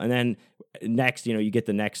awful. And then next, you get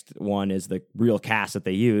the next one is the real cast that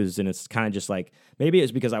they used, and it's kind of just like, maybe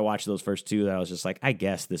it's because I watched those first 2 that I was just like, I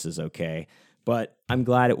guess this is okay. But I'm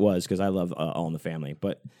glad it was because I love All in the Family.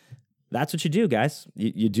 But that's what you do, guys.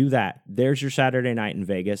 You do that. There's your Saturday night in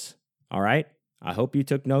Vegas. All right? I hope you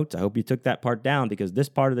took notes. I hope you took that part down because this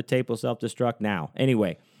part of the tape will self-destruct now.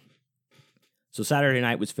 Anyway, so Saturday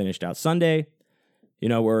night was finished out. Sunday,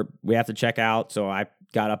 we have to check out. So I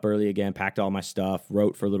got up early again, packed all my stuff,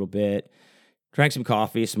 wrote for a little bit, drank some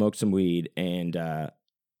coffee, smoked some weed, and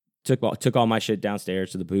took all my shit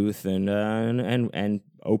downstairs to the booth and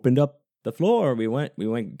opened up the floor.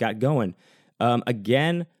 We got going.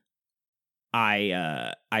 Again,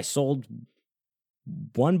 I sold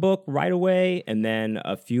one book right away, and then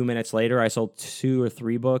a few minutes later, I sold 2 or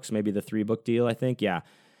 3 books, maybe the 3-book deal, I think. Yeah.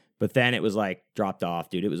 But then it was like dropped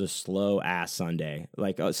off, dude. It was a slow ass Sunday.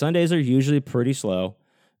 Like Sundays are usually pretty slow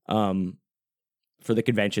for the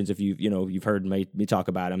conventions. If you've heard me talk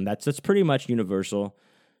about them, that's pretty much universal.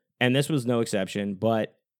 And this was no exception,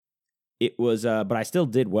 but it was, but I still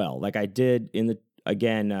did well. Like I did it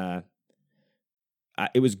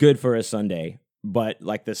was good for a Sunday, but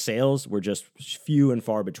like the sales were just few and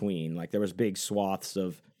far between. Like there was big swaths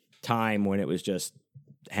of time when it was just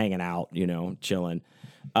hanging out, chilling.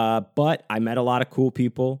 But I met a lot of cool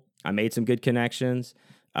people. I made some good connections.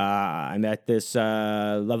 I met this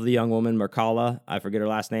lovely young woman, Mercala. I forget her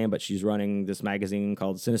last name, but she's running this magazine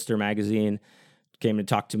called Sinister Magazine. Came to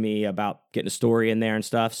talk to me about getting a story in there and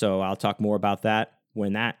stuff. So I'll talk more about that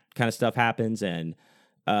when that kind of stuff happens. And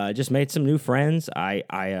just made some new friends. I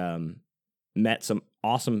met some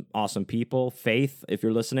awesome people. Faith, if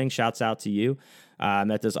you're listening, shouts out to you. I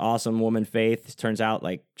met this awesome woman, Faith. Turns out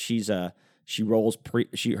like she rolls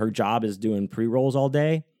her job is doing pre-rolls all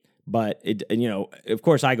day. But of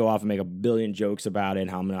course I go off and make a billion jokes about it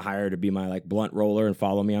and how I'm going to hire her to be my like blunt roller and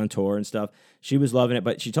follow me on tour and stuff. She was loving it,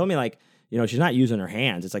 but she told me like, she's not using her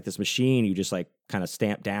hands. It's like this machine you just like kind of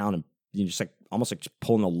stamp down and you just like almost like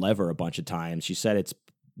pulling a lever a bunch of times. She said it's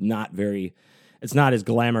not as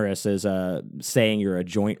glamorous as saying you're a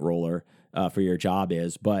joint roller for your job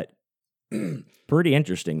is, but pretty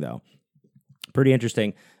interesting though. Pretty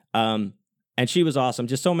interesting. And she was awesome.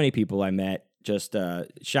 Just so many people I met. Just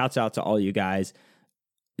shouts out to all you guys.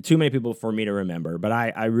 Too many people for me to remember, but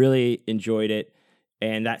I really enjoyed it.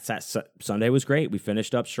 And that Sunday was great. We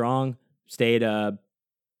finished up strong. Stayed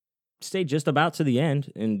just about to the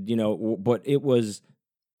end, and but it was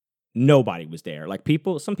nobody was there. Like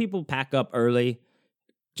some people pack up early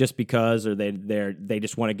just because, or they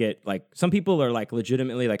just want to get like. Some people are like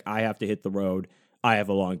legitimately like, I have to hit the road. I have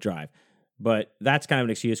a long drive, but that's kind of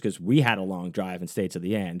an excuse because we had a long drive and stayed to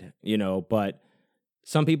the end. But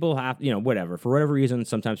some people have whatever for whatever reason.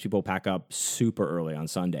 Sometimes people pack up super early on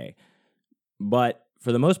Sunday, but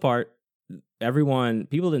for the most part.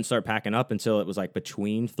 People didn't start packing up until it was like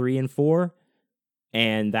between 3 and 4,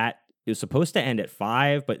 and that it was supposed to end at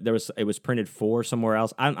 5, but it was printed 4 somewhere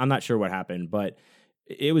else. I'm not sure what happened, but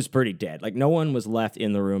it was pretty dead. Like no one was left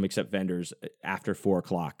in the room except vendors after 4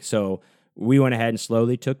 o'clock. So we went ahead and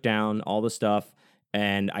slowly took down all the stuff,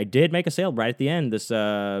 and I did make a sale right at the end. This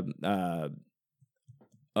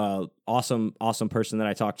awesome person that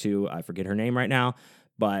I talked to, I forget her name right now.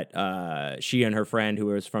 But she and her friend, who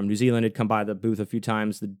was from New Zealand, had come by the booth a few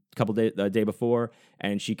times the day before,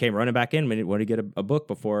 and she came running back in and wanted to get a book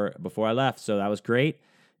before I left. So that was great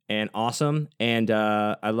and awesome, and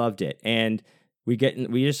I loved it. And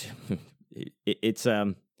it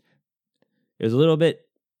was a little bit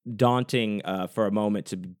daunting for a moment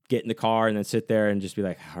to get in the car and then sit there and just be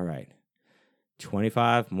like, all right,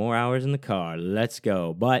 25 more hours in the car, let's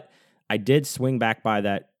go. But I did swing back by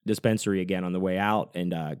that dispensary again on the way out,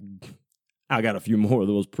 and I got a few more of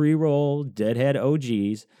those pre-roll Deadhead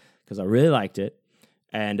OGs because I really liked it,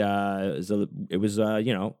 and it was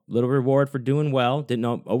little reward for doing well.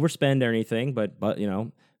 Didn't overspend or anything, but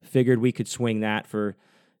figured we could swing that for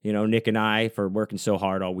Nick and I for working so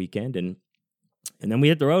hard all weekend, and then we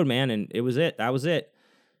hit the road, man, and it was it. That was it.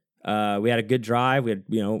 We had a good drive. We had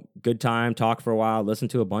good time, talked for a while, listened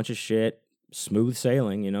to a bunch of shit. Smooth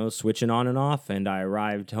sailing, switching on and off, and I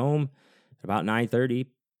arrived home at about 9:30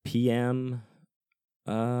 p.m.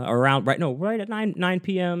 Right at 9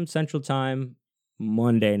 p.m. Central Time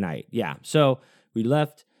Monday night. Yeah, so we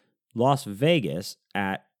left Las Vegas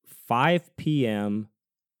at 5 p.m.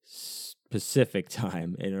 Pacific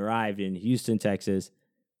Time and arrived in Houston, Texas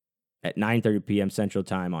at 9:30 p.m. Central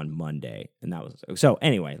Time on Monday, and that was so.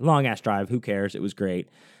 Anyway, long ass drive. Who cares? It was great.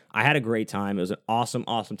 I had a great time. It was an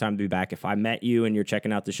awesome time to be back. If I met you and you're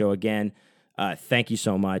checking out the show again, thank you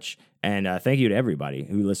so much. And thank you to everybody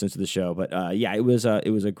who listens to the show. But it was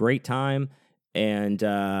a great time. And,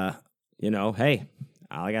 hey,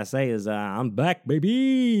 all I got to say is I'm back,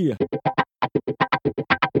 baby.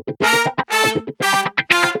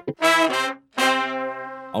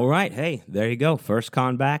 All right. Hey, there you go. First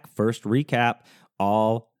con back, first recap,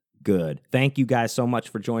 all good. Thank you guys so much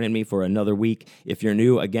for joining me for another week. If you're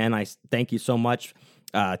new, again, I thank you so much.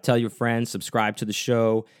 Tell your friends, subscribe to the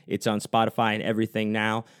show. It's on Spotify and everything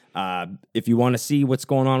now. If you want to see what's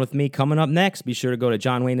going on with me coming up next, be sure to go to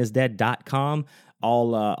johnwayneisdead.com.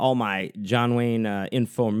 All my John Wayne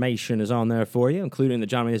information is on there for you, including the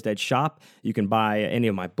John Wayne is Dead shop. You can buy any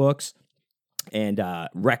of my books, and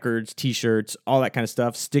records, T-shirts, all that kind of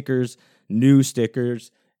stuff, stickers, new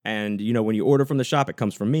stickers. And, you know, when you order from the shop, it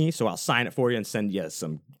comes from me, so I'll sign it for you and send you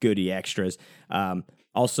some goodie extras.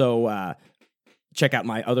 Also, check out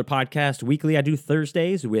my other podcast, Weekly. I do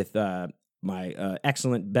Thursdays with my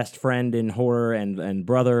excellent best friend in horror and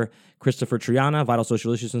brother, Christopher Triana, Vital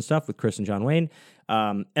Social Issues and Stuff with Chris and John Wayne,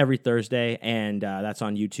 every Thursday, and that's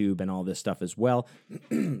on YouTube and all this stuff as well.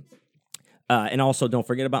 And also, don't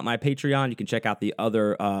forget about my Patreon. You can check out the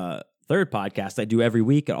other third podcast I do every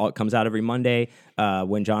week. It comes out every Monday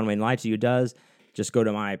when John Wayne Lied to You does. Just go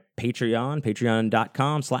to my Patreon,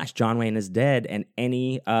 patreon.com/John Wayne is Dead, and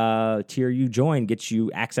any tier you join gets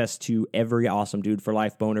you access to every Awesome Dude for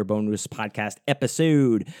Life Boner Bonus podcast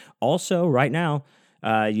episode. Also, right now,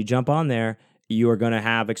 you jump on there, you are going to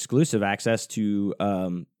have exclusive access to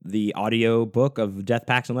the audio book of Death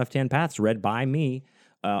Packs and Left Hand Paths read by me,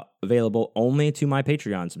 available only to my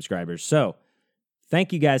Patreon subscribers. So,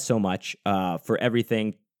 thank you guys so much for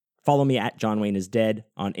everything. Follow me at John Wayne is Dead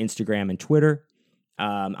on Instagram and Twitter.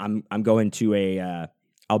 I'm going to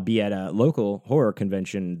I'll be at a local horror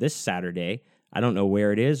convention this Saturday. I don't know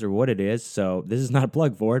where it is or what it is, so this is not a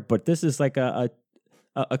plug for it, but this is like a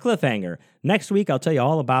cliffhanger. Next week, I'll tell you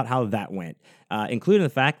all about how that went, including the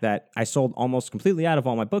fact that I sold almost completely out of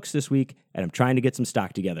all my books this week, and I'm trying to get some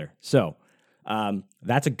stock together. So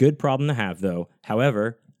that's a good problem to have, though.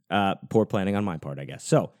 However, poor planning on my part, I guess.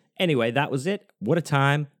 So anyway, that was it. What a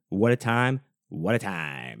time. What a time. What a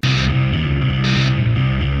time.